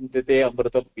Vindeya Vindate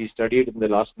Amritam we studied in the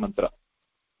last mantra.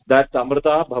 That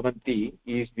Amrita Bhavanti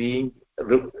is being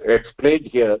explained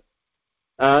here,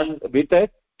 and with a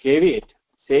caveat.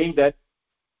 saying that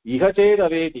iha ched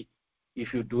avedi,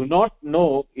 if you do not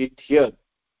know it here,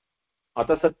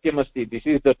 ata satyam asti, this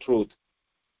is the truth.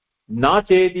 Na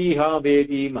chediha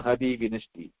vedi mahadi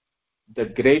vinashti, the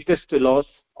greatest loss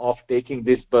of taking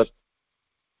this birth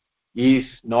is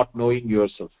not knowing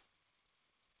yourself.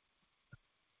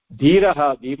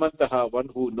 Dhiraha, Dhimantaha, one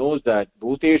who knows that,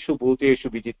 Bhuteshu, Bhuteshu,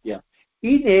 Vijitya.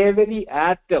 In every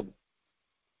atom,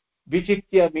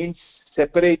 Vijitya means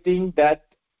separating that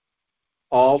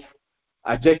of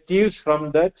adjectives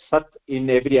from that Sat in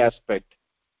every aspect.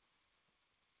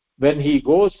 When he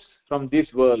goes from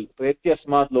this world,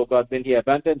 Pretyasmat Lokat, when he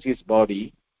abandons his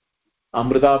body,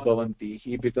 Amrita Bhavanti,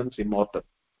 he becomes immortal.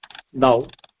 Now,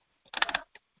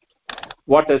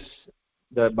 what does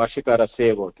the Bhashyakara say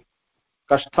about it?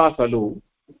 Kashtha kalu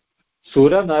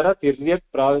sura nara tiryak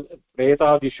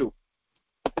pretadishu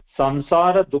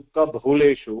samsara dukkha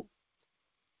bhuleshu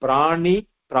pranini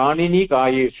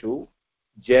kayeshu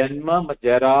janma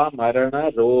jara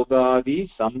marana rogadi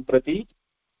samprati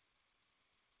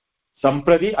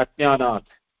ajnanat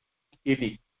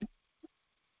iti.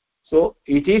 So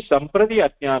it is samprati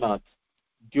ajnanat,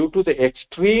 due to the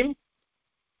extreme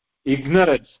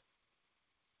ignorance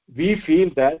we feel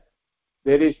that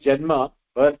there is janma,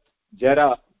 birth,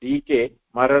 jara, decay,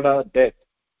 marana, death,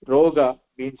 roga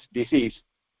means disease,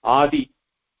 adi,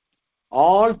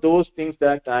 all those things,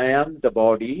 that I am the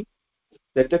body,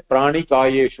 that pranini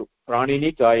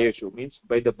kayeshu means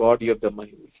by the body of the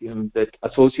mind, that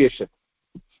association,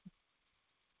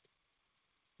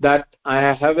 that I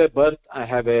have a birth, I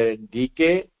have a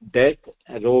decay, death,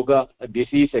 roga,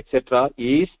 disease, etc.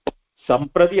 is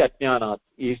samprati ajnanat,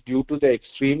 is due to the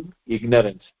extreme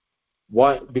ignorance.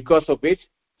 Why? Because of which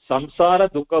samsara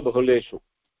dukkha bahuleshu,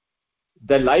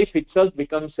 the life itself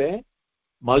becomes a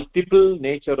multiple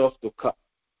nature of dukkha.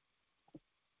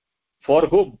 For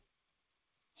whom?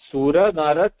 Sura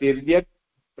nara tiryak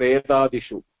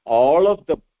pretadishu, all of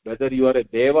them, whether you are a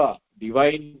deva,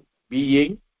 divine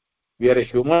being, you are a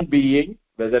human being,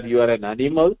 whether you are an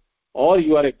animal or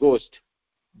you are a ghost,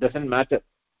 doesn't matter,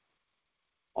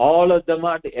 all of them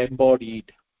are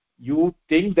embodied. You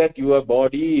think that your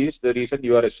body is the reason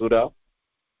you are a sura,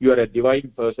 you are a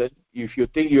divine person. If you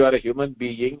think you are a human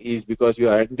being, is because you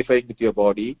are identifying with your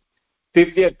body.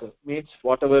 Tiryak means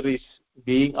whatever is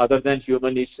being other than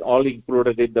human is all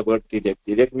included in the word tiryak.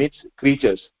 Tiryak means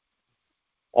creatures.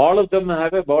 All of them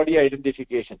have a body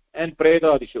identification. And preta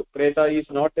adishu, preta is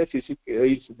not a physical,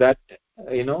 is that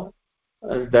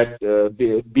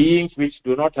beings which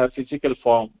do not have physical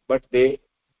form, but they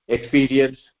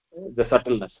experience the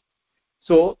subtleness.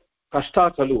 So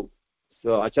kashta kalu,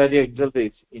 so Acharya himself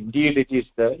says, indeed it is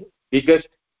the biggest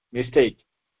mistake,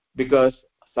 because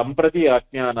samprati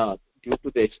ajnana, due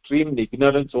to the extreme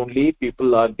ignorance only,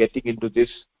 people are getting into this,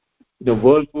 the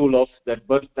whirlpool of that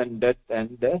birth and death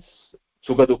and the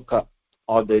sukha dukkha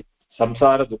or the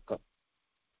samsara dukkha.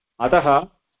 Ataha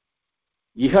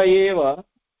iha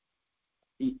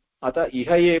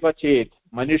eva chet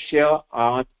manushya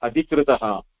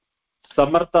adhikritaha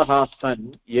samartaha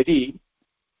san yadi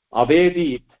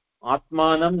avedit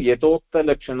atmanam yatokta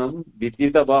lakshanam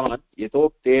viditavan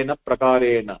yatoktena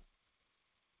prakarena.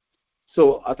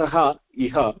 So ataha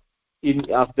iha,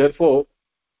 therefore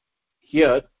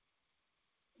here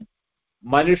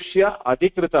manushya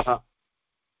adhikritaha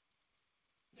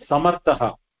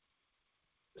samartaha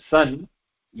san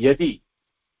yadi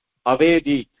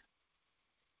avedit,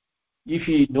 if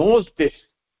he knows this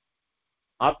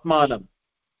atmanam,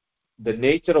 the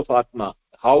nature of atma,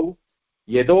 how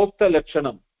yadokta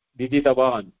lakshanam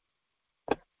viditavan,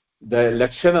 the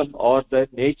lakshanam or the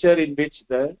nature in which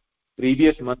the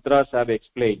previous mantras have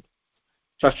explained,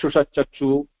 chakshusha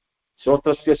chakshu,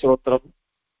 shrotrasya shrotram,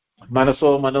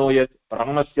 manaso manoyat,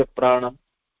 pranasya pranam,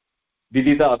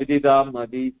 vidita avididam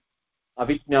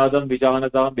avijnadam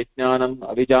vijanatam vijnanam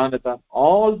avijanatam,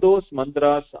 all those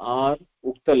mantras are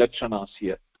ukta lakshanas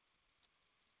here.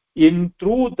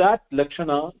 Through that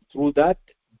lakshana, through that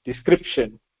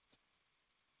description,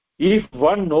 if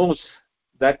one knows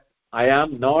that I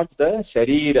am not the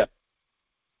sharira,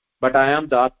 but I am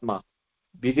the atma,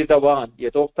 viditavan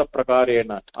yatokta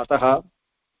prakarena ataha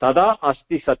tada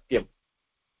asti satyam,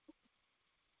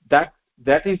 that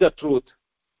is the truth.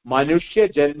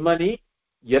 Manushya janmani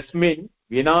yasmin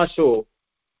vinasho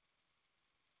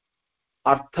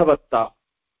arthavatta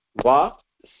va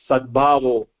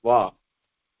sadbhavo va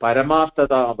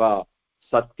paramarthada va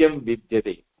satyam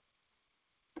vidyate.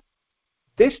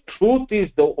 This truth is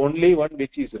the only one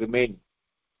which is remaining.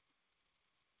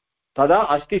 Tada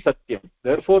asti satyam,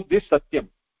 therefore this satyam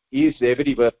is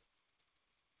everywhere.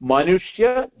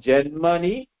 Manushya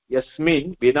janmani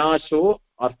yasmin vinasho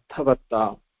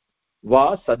arthavatta va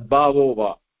sadbhavo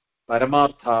va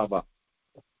paramartha va.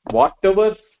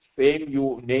 Whatever frame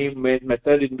you name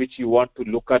method in which you want to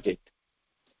look at it,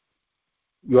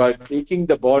 you are taking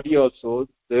the body also.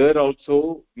 There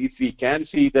also, if we can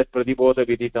see that pratibodha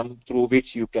viditam, through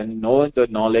which you can know the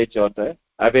knowledge or the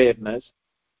awareness,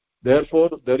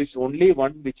 therefore there is only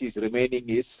one which is remaining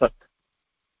is sat.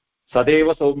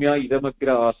 Sadeva soumya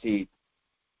idamagra asit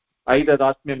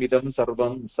aidadatmyam idam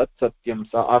sarvam sat satyam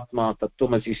sa atma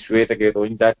tattvamasi shvetaketo.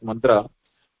 In that mantra,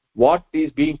 what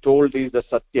is being told is the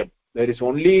satyam. There is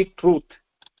only truth,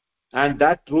 and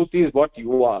that truth is what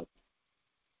you are.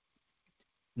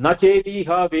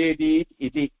 Nachediha vedi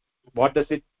iti. What does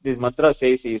it, this mantra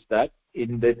says is that,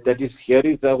 in that is, here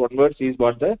is the one word is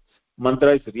what the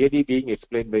mantra is really being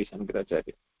explained by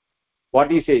Shankaracharya.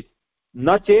 What he says,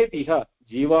 Nachediha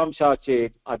jivamsha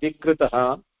chet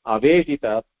adhikritaha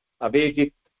avedita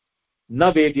avedit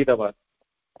na veditavat.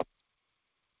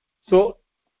 So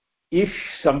if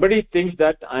somebody thinks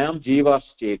that I am jiva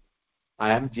state,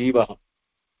 I am jiva,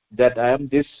 that I am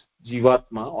this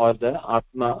jivatma or the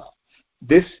atma,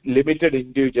 this limited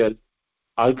individual,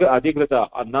 adhikrita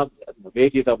anna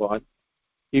veditavan,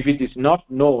 if it is not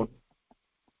known,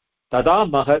 tada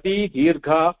mahati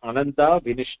dirgha ananta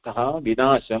vinishtaha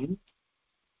vinasham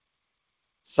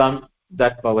sam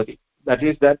that bhavati. That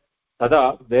is that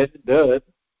tada, when the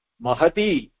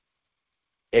mahati,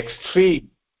 extreme,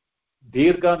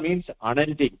 dirgha means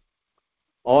unending,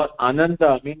 or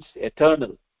ananta means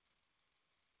eternal,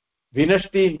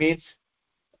 vinashti means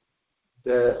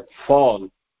the fall,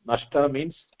 nashta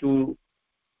means to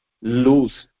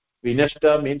lose,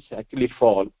 vinashta means actually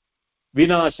fall,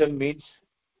 vinasham means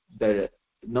the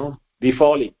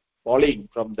befalling, falling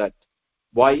from that.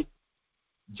 Why?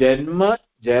 Janma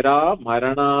jara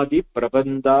maranadi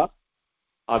prabandha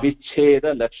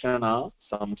avichheda lakshana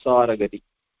samsaragati.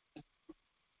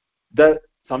 The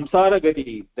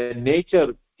samsaragati, the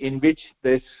nature in which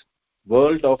this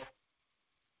world of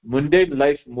mundane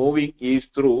life moving is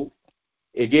through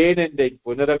again and again,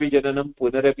 punarapi jananam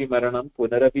punarapi maranam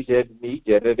punarapi janni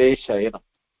jarare shayanam.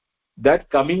 That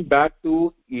coming back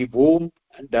to a womb,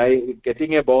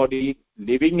 getting a body,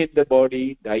 living in the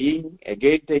body, dying,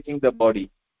 again taking the body,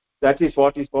 that is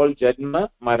what is called janma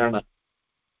marana.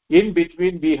 In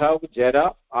between we have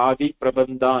jara adi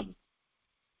prabandhan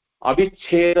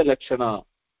avichheda lakshana,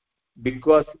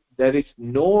 because there is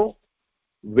no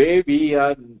way we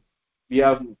have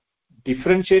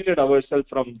differentiated ourselves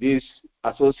from these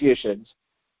associations.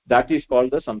 That is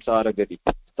called the samsara gati.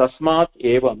 Tasmat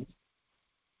evam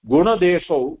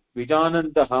gunadesho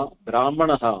vijanantaha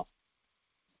brahmanaha.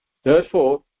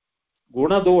 Therefore,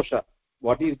 gunadosha,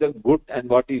 what is the good and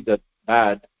what is the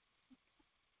bad,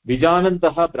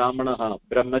 vijanantaha brahmanaha,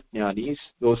 brahmajnanis,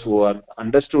 those who are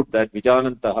understood that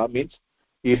vijanantaha means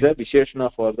is a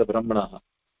visheshana for the brahmanaha.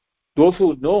 Those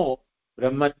who know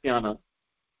brahmajnana,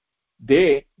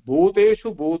 they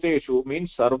bhuteshu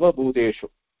means sarva bhuteshu,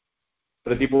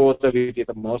 pratibodha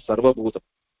viditam or sarva bhutam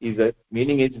is the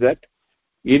meaning is that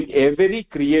in every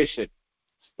creation,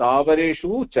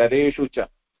 stavareshu chareshu cha,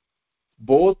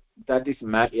 both, that is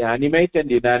animate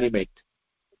and inanimate,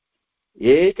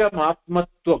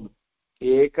 ekamatmatvam,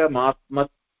 eka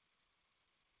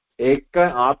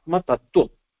atma tattvam,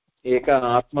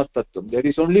 there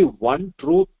is only one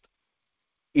truth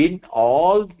in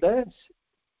all the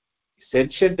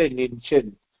sentient and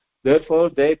insentient. Therefore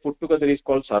they put together is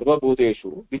called sarva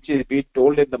bhuteshu, which is being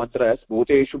told in the mantra as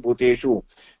bhuteshu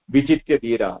vijitya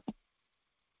dhira.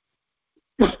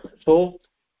 So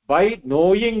by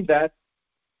knowing that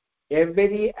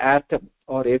every atom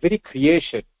or every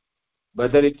creation,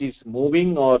 whether it is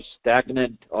moving or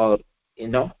stagnant or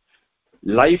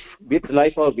life, with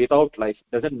life or without life,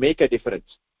 doesn't make a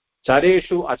difference.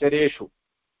 Chareshu achareshu,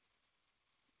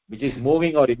 which is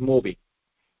moving or immoving,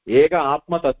 eka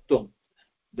atma tattvam,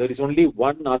 there is only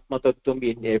one atma tattvam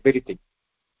in everything,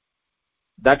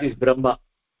 that is Brahma.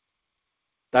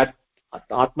 That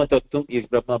atma tattvam is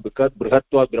Brahma, because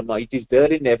brihatva Brahma, it is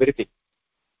there in everything.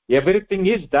 Everything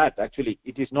is that, actually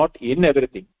it is not in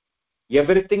everything,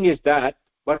 everything is that.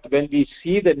 But when we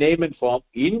see the name and form,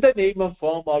 in the name and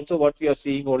form also what we are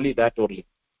seeing, only that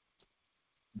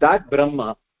that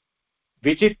Brahma,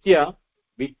 vijitya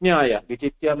vijnaya,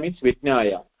 vijitya means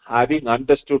vijnaya, having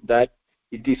understood that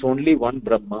it is only one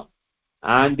Brahma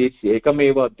and it's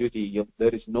ekameva advitiyam, there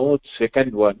is no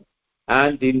second one,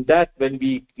 and in that when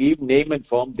we give name and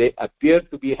form, they appear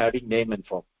to be having name and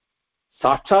form.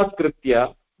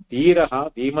 Sakshatkritya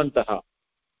dhiraha dhimantaha.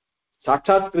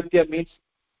 Sakshatkritya means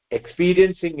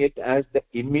experiencing it as the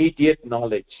immediate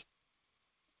knowledge.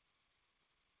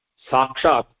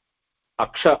 Sakshat,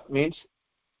 Aksha means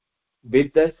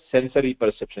with the sensory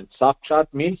perception. Sakshat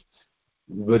means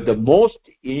with the most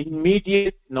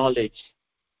immediate knowledge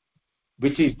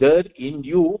which is there in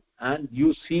you, and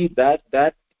you see that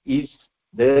that is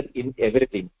there in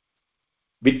everything.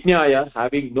 Vijnaya,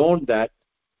 having known that,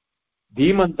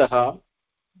 Dhimantaha,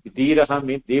 Dhiraha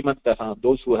means Dhimantaha,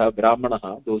 those who have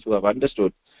Brahmanaha, those who have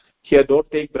understood. Here don't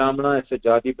take Brahmana as a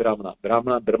Jadi Brahmana.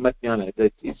 Brahmana, Brahmajnana,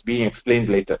 that is being explained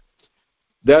later.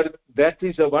 That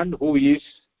is the one who is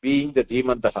being the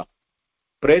Dhimantaha.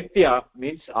 Pretya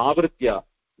means Avritya,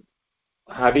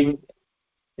 having,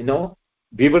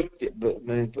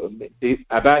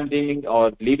 abandoning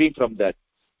or leaving from that.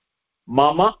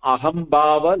 Mama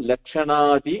ahambhava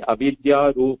lakshanadi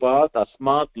avidya rupa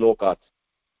tasmat lokat.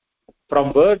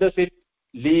 From where does it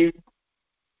leave?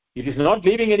 It is not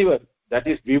leaving anywhere. That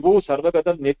is vibhu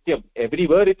sarvagatam nityam.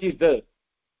 Everywhere it is there.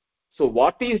 So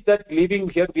what is that leaving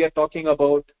here we are talking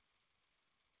about?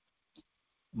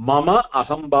 Mama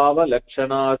ahambhava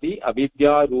lakshanadi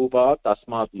avidya rupa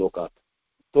tasmat lokat.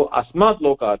 So asmat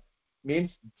lokat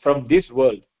means from this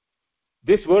world.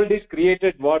 This world is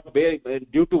created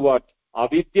due to what?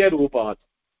 Avidya rupat.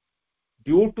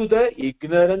 Due to the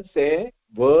ignorance, a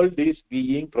world is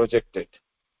being projected.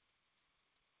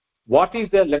 What is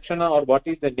the lakshana or what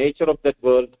is the nature of that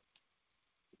world?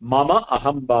 Mama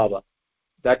aham bhava.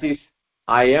 That is,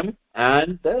 I am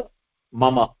and the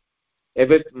mama,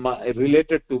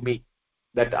 related to me.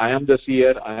 That I am the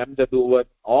seer, I am the doer.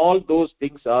 All those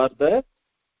things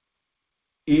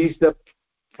is the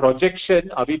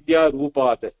projection avidya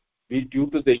rupat. Due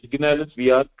to the ignorance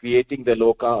we are creating the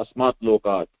loka, asmat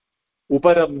lokat.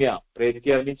 Uparamya,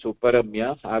 pretya means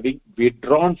uparamya, having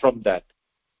withdrawn from that.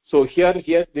 So here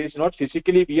there is not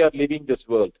physically we are living this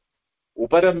world.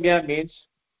 Uparamya means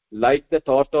like the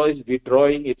tortoise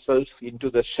withdrawing itself into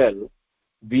the shell,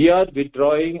 we are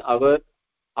withdrawing our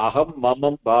aham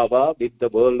mamam bhava with the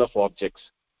world of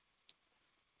objects.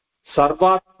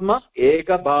 Sarvatma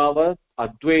eka bhava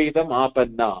advaitam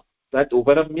apanna. That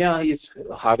uparamya is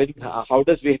having, how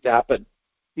does it happen?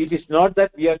 It is not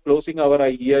that we are closing our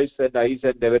ears and eyes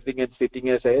and everything and sitting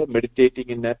as a meditating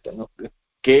in that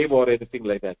cave or anything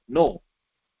like that. No.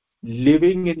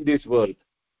 Living in this world.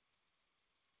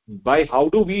 By how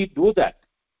do we do that?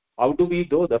 How do we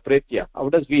do the pretya? How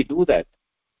does we do that?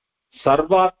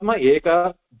 Sarvatma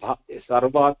eka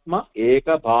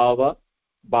bhava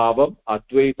bhavam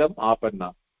advaitam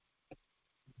apanna.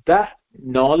 The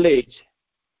knowledge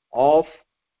of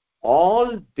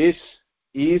all this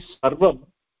is sarvam.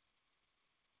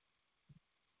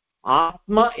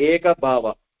 Atma eka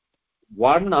bhava.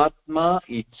 One atma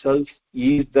itself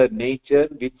is the nature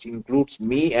which includes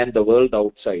me and the world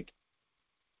outside.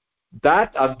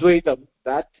 That advaitam,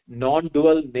 that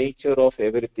non-dual nature of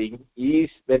everything is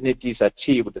when it is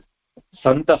achieved.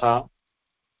 Santaha,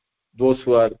 those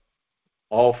who are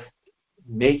of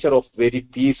nature of very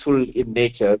peaceful in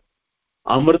nature,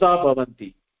 amrita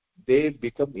bhavanti, they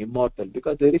become immortal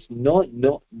because there is no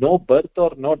birth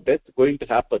or no death going to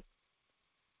happen.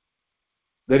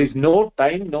 There is no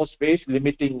time, no space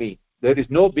limiting me. There is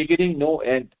no beginning, no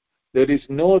end. There is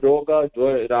no raga,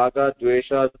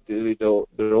 dvesha,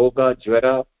 roga,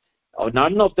 jvara,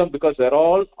 none of them, because they're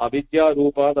all avidya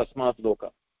rupa tasmat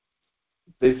loka.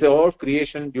 This is all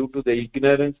creation due to the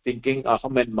ignorance thinking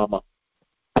aham and mama.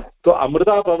 So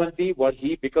amrita bhavanti, what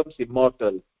he becomes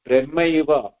immortal. Brahma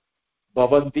eva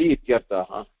bhavanti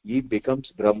ityartha. He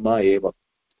becomes Brahma eva.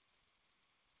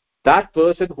 That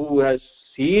person who has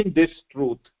seen this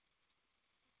truth,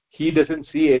 he doesn't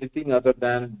see anything other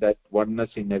than that oneness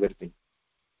in everything.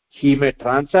 He may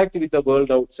transact with the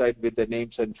world outside with the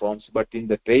names and forms, but in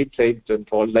the trade sides and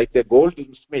form, like the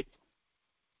goldsmith,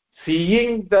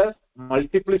 seeing the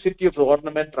multiplicity of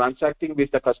ornament, transacting with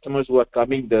the customers who are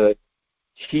coming there,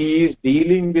 he is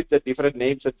dealing with the different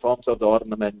names and forms of the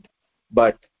ornament,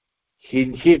 but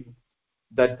in him,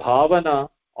 that bhavana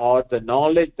or the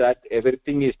knowledge that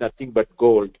everything is nothing but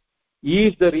gold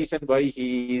is the reason why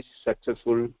he is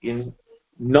successful in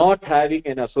not having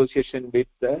an association with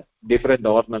the different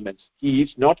ornaments. He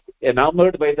is not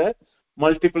enamored by the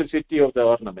multiplicity of the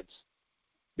ornaments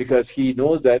because he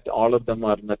knows that all of them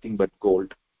are nothing but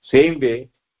gold. Same way,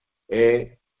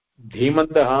 a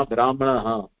dhimantaha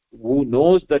brahmanaha who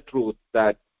knows the truth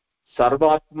that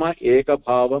sarvatma eka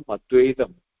bhavam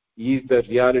advaitam is the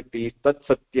reality, tat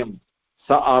satyam,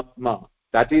 sa atma,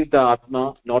 that is the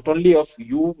atma, not only of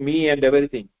you, me and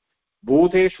everything.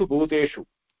 Bhuteshu bhuteshu,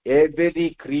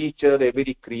 every creature,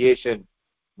 every creation,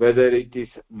 whether it is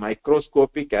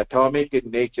microscopic, atomic in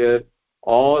nature,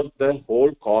 or the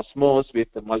whole cosmos with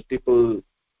multiple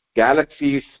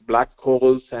galaxies, black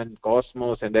holes and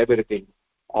cosmos and everything,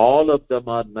 all of them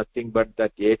are nothing but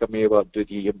that ekameva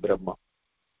advitiyam Brahma.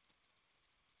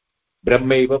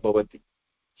 Brahmaiva bhavati.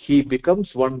 He becomes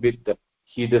one with them.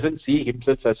 He doesn't see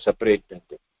himself as separate.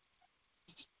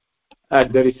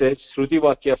 And there is a Shruti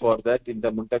Vakya for that in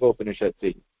the Mundaka Upanishad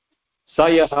saying,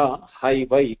 Sayaha hai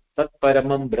vai tat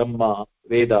paramam Brahma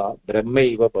Veda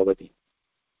Brahmaiva bhavati.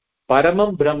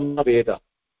 Paramam Brahma Veda.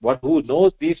 One who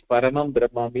knows this Paramam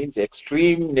Brahma means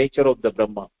extreme nature of the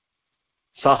Brahma.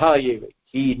 Saha eva.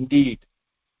 He indeed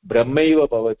Brahmaiva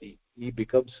bhavati. He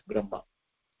becomes Brahma.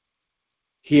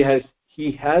 He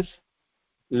has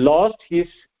lost his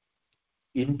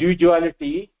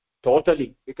individuality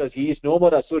totally, because he is no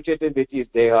more associated with his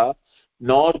deha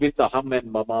nor with aham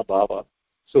and mama bhava.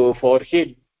 So for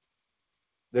him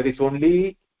there is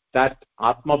only that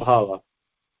atma bhava,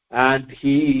 and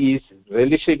he is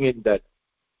relishing in that.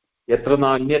 Yatra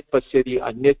na anyat pasyati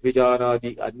anyat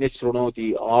vijanadi anyat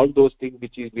shrunoti, all those things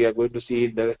which is we are going to see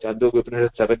in the Chandogya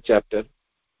Upanishad 7th chapter,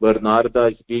 where Narada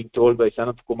is being told by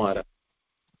Sanat Kumara.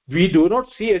 We do not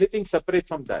see anything separate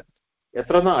from that.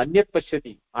 Yatra na anyat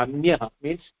pasyati, anya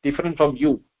means different from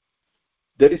you.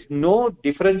 There is no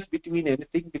difference between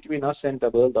anything between us and the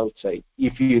world outside.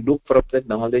 If you look from the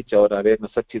knowledge or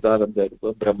awareness, Satchidananda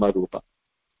Rupa, Brahma Rupa.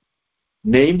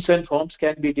 Names and forms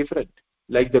can be different,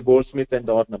 like the goldsmith and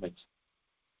the ornaments.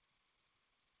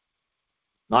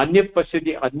 Nanyat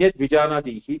pasyati anyat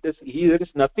vijanadi. There is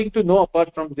nothing to know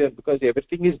apart from them, because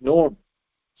everything is known.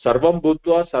 Sarvam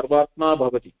bhutva sarvatma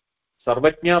bhavati.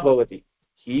 Sarvajna bhavati.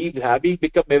 He, having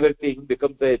become everything,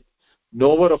 becomes the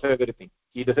knower of everything.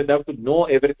 He doesn't have to know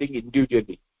everything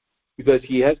individually, because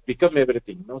he has become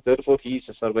everything. No? Therefore, he is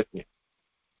a Sarvajna.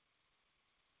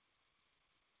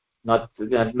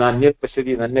 Nanyat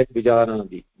pasyati nanyat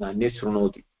vijanadi nanyat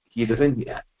shrunoti. He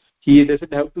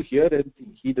doesn't have to hear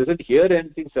anything. He doesn't hear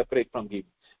anything separate from him,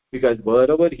 because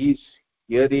wherever he is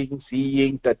hearing,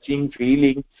 seeing, touching,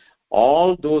 feeling,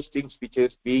 all those things which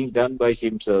is being done by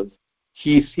himself,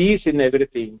 he sees in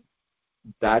everything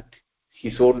that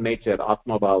his own nature,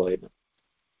 Atma Bhava.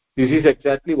 This is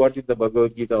exactly what in the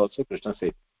Bhagavad Gita also Krishna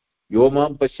said.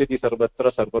 Yomam pashyati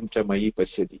sarvatra sarvam cha mayi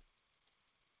pashyati.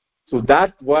 So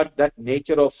that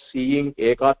nature of seeing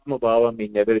Ekatma Bhavam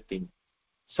in everything,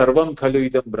 Sarvam Khalu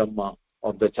Idam Brahma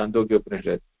of the Chandogya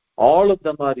Upanishad, all of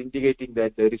them are indicating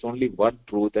that there is only one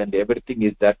truth and everything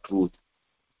is that truth.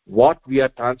 What we are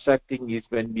transacting is,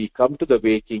 when we come to the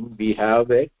waking, we have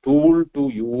a tool to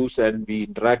use and we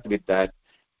interact with that.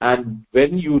 And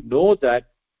when you know that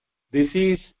this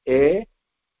is a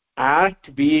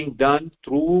act being done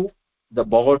through the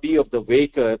body of the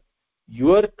waker,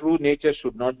 your true nature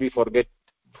should not be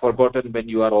forgotten when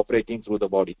you are operating through the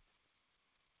body.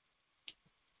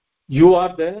 You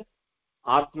are the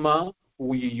Atma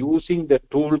who is using the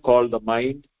tool called the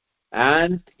mind,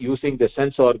 and using the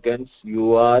sense organs,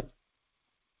 you are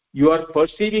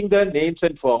perceiving the names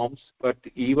and forms, but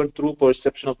even through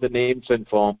perception of the names and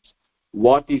forms,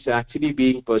 what is actually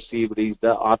being perceived is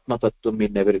the Atma Tattvam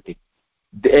in everything.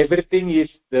 Everything is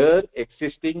there,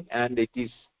 existing, and it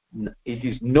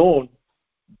is known.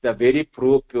 The very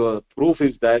proof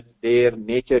is that their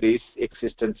nature is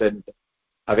existence and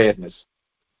awareness,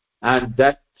 and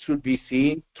that should be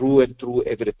seen through and through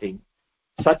everything.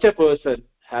 Such a person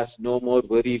has no more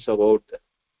worries about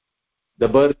the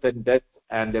birth and death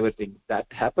and everything. That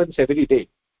happens every day.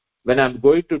 When I am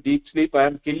going to deep sleep, I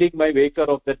am killing my waker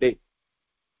of the day.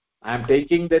 I am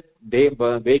taking that day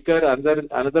waker,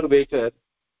 another waker,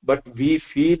 but we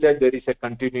feel that there is a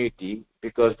continuity,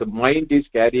 because the mind is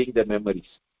carrying the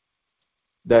memories.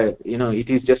 It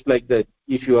is just like that.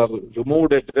 If you have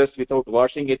removed a dress without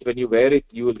washing it, when you wear it,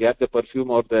 you will get the perfume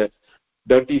or the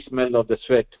dirty smell of the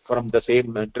sweat from the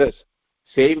same dress.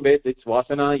 Same way, this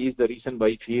vasana is the reason why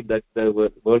I feel that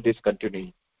the world is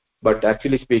continuing. But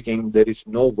actually speaking, there is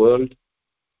no world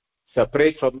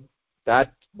separate from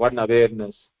that one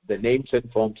awareness. The names and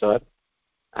forms are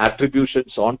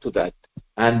attributions onto that.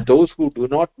 And those who do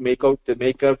not make out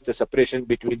the separation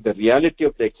between the reality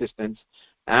of the existence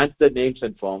and the names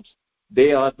and forms,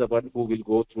 they are the one who will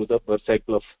go through the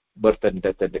cycle of birth and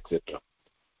death and etc.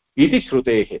 Iti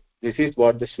Shrutehe. This is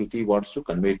what the Shruti wants to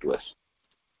convey to us.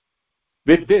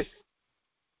 With this,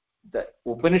 the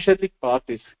Upanishadic part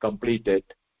is completed.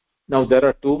 Now there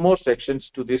are two more sections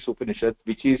to this Upanishad,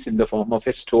 which is in the form of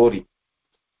a story.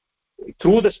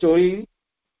 Through the story,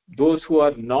 those who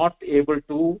are not able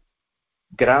to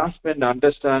grasp and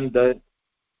understand the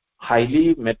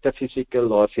highly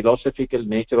metaphysical or philosophical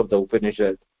nature of the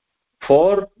Upanishad,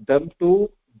 for them to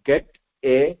get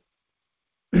a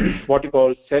what you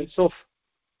call sense of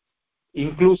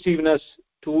inclusiveness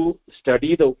to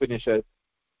study the Upanishad,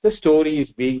 the story is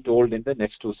being told in the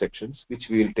next two sections, which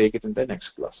we will take it in the next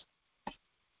class.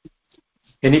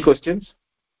 Any questions?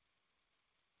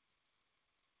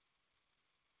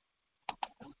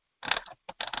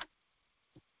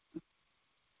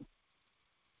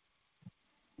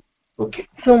 Okay.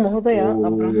 So, Mahodaya, a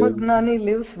Brahmagnani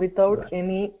lives without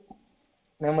any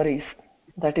memories.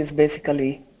 That is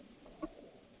basically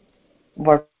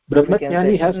what we can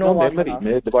Brahmajnani say. has no memory.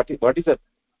 vasanas.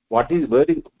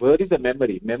 Where is the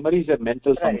memory? Memory is a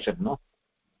mental Right. function, no?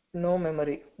 No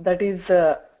memory. That is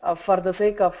for the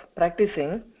sake of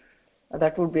practicing.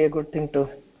 That would be a good thing to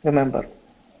remember.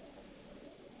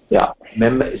 Yeah.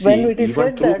 When it is Even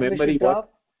said through that we memory, should drop,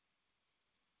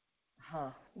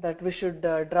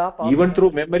 drop even through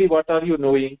obstacles. memory, what are you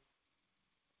knowing?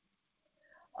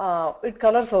 It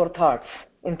colors our thoughts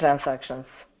in transactions.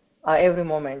 Every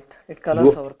moment, it colors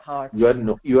You, our thoughts. you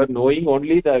are knowing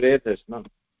only the awareness, no?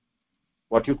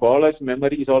 What you call as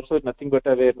memory is also nothing but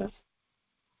awareness.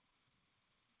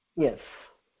 Yes.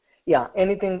 Yeah.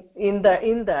 Anything in that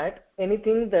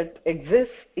anything that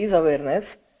exists is awareness.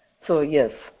 So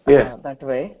yes, Yes. that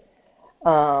way.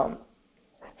 Um,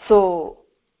 so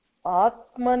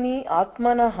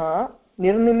आत्मनः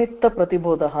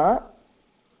निर्निमित्तप्रतिबोधः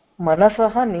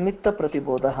मनसः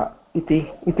निमित्तप्रतिबोधः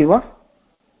इति वा?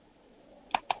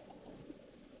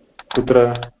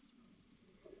 Kutra?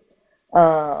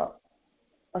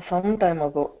 Some time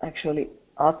ago actually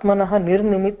आत्मनः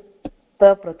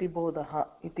निर्निमित्तप्रतिबोधः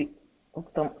इति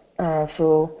उक्तम्.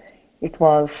 So it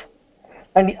was,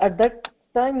 and at that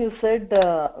time you said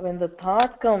when the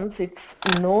thought comes it's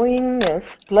knowingness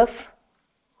plus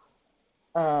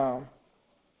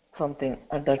something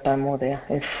at that time. Modaya,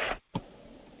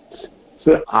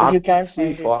 So, if you can't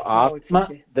find it, for no, it's Atma,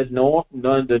 okay. the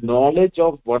knowledge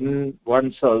of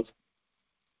oneself,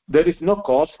 there is no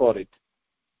cause for it.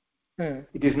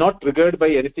 It is not triggered by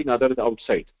anything other than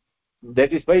outside.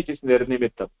 That is why it is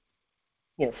nirnimittam.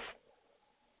 Yes.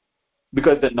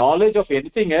 Because the knowledge of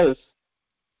anything else,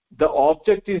 the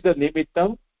object is the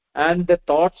nimittam, and the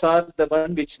thoughts are the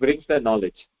one which brings the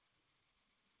knowledge.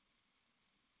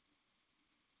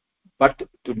 But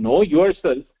to know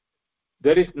yourself,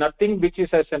 there is nothing which is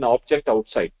as an object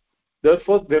outside.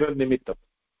 Therefore, there is nimittam.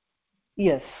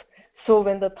 Yes. So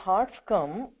when the thoughts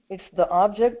come, it's the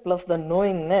object plus the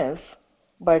knowingness,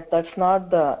 but that's not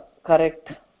the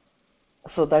correct.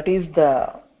 So that is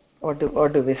the what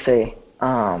do we say?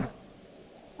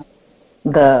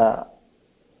 The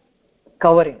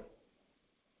covering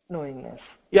knowingness.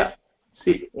 Yeah.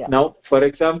 See, now, for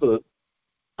example,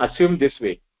 assume this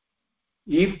way.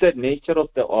 If the nature of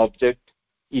the object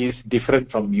is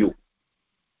different from you,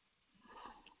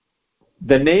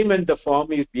 the name and the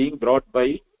form is being brought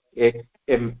by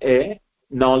a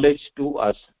knowledge to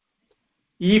us.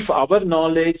 If our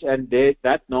knowledge and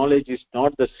that knowledge is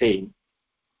not the same,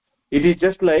 it is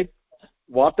just like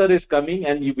water is coming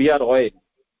and we are oil.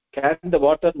 Can the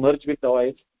water merge with the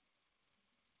oil?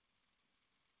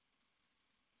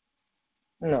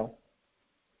 No.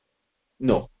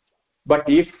 No. But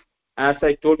if, as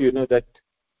I told you, that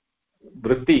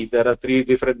vritti, there are three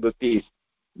different vrittis,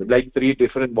 like three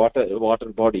different water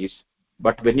bodies.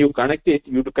 But when you connect it,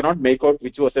 you cannot make out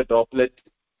which was a droplet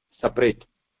separate.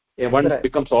 One Right.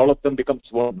 becomes, all of them becomes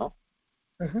one. No?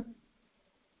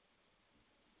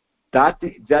 That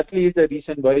exactly is the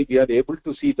reason why we are able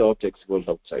to see the objects world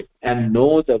outside and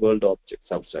know the world objects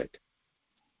outside.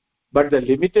 But the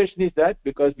limitation is that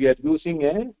because we are using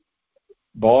a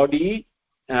body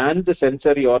and the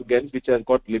sensory organs which have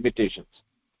got limitations.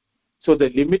 So the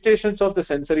limitations of the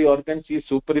sensory organs is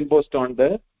superimposed on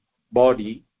the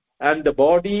body, and the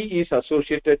body is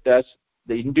associated as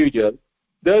the individual.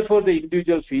 Therefore, the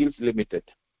individual feels limited.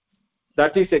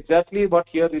 That is exactly what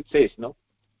here it says. No,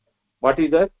 what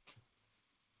is that?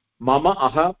 Mama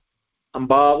aha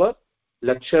ambhava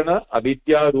lakshana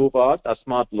avidya rupat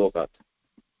asmat lokat.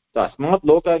 The asmat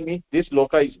loka means this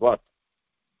loka is what?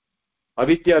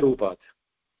 Avidya rupat.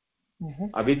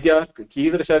 Avidya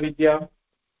kidrasha avidya?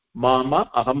 Mama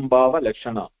ahambhava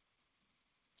lakshana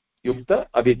yukta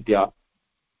avidya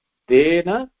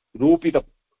tena rupitam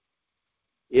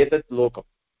etat lokam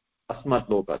asmat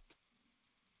lokat.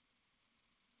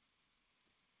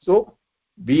 So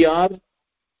we are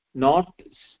not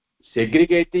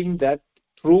segregating that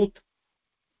truth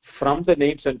from the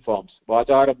names and forms.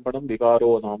 Vacharampanam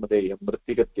vikaro namadeyam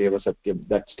mrittigatyeva satyam.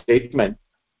 That statement,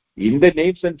 in the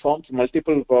names and forms,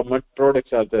 multiple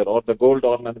products are there, or the gold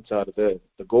ornaments are there.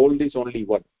 The gold is only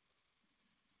one.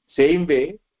 Same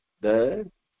way, the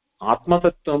Atma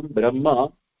Tattvam,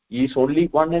 Brahma, is only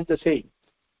one and the same.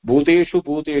 Bhuteshu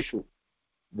Bhuteshu.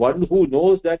 one who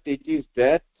knows that it is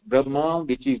that Brahma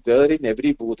which is there in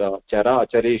every Bhuta, Chara,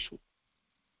 Achareshu.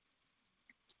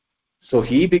 So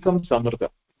he becomes Samartha.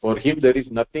 For him, there is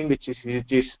nothing which is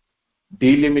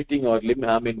delimiting or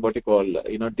what you call,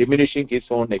 diminishing his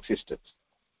own existence.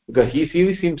 Because he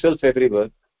sees himself everywhere.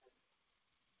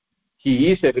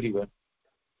 He is everywhere.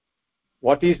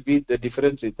 What is the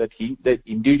difference is that the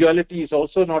individuality is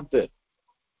also not there.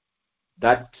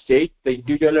 That state, the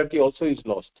individuality also is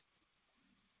lost.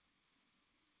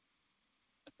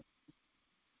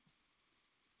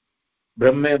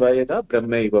 Brahme Vayada,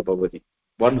 Brahmaiva Bhavati.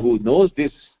 One who knows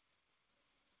this,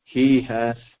 he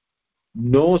has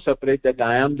no separate that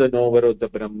I am the knower of the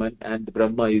Brahman and the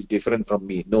Brahma is different from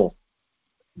me. No.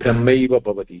 Brahmaiva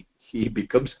Bhavati. He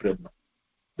becomes Brahma.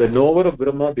 The knower of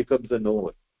Brahma becomes the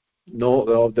knower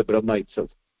of the Brahma itself.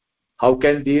 How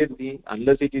can there be,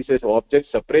 unless it is an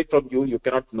object separate from you, you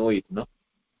cannot know it, no?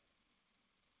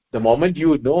 The moment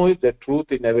you know the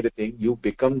truth in everything, you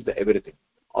become the everything.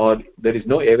 Or there is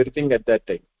no everything at that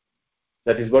time.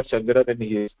 That is what Shankara, when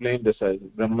he explained this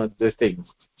Brahma, this thing,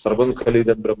 Sarvam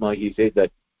Khalidam Brahma, he says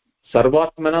that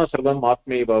Sarvatmana Sarvam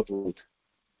Atma Eva Bhut.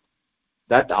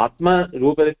 That Atma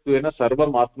Rupadetvena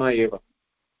Sarvam Atma Eva.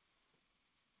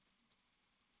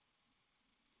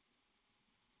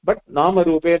 But Nama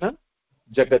Rupena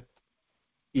Jagat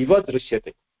Iva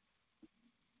Drishyate.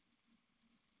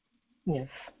 Yes.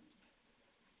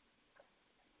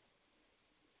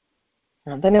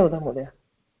 धन्यवादः महोदय.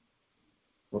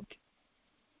 Okay.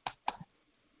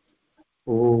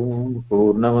 Om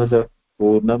Purnamada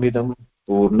Purnamidam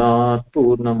Purnat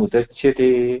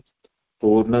Purnamudachyate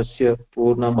Purnasya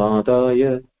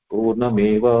Purnamadaya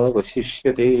Purnameva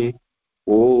Vashishyate.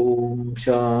 Om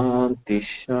Shanti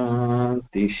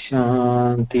Shanti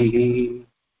Shanti.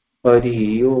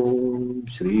 Hari Om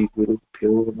Shri Guru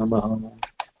Pyo Namaha.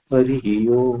 Hari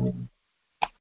Om.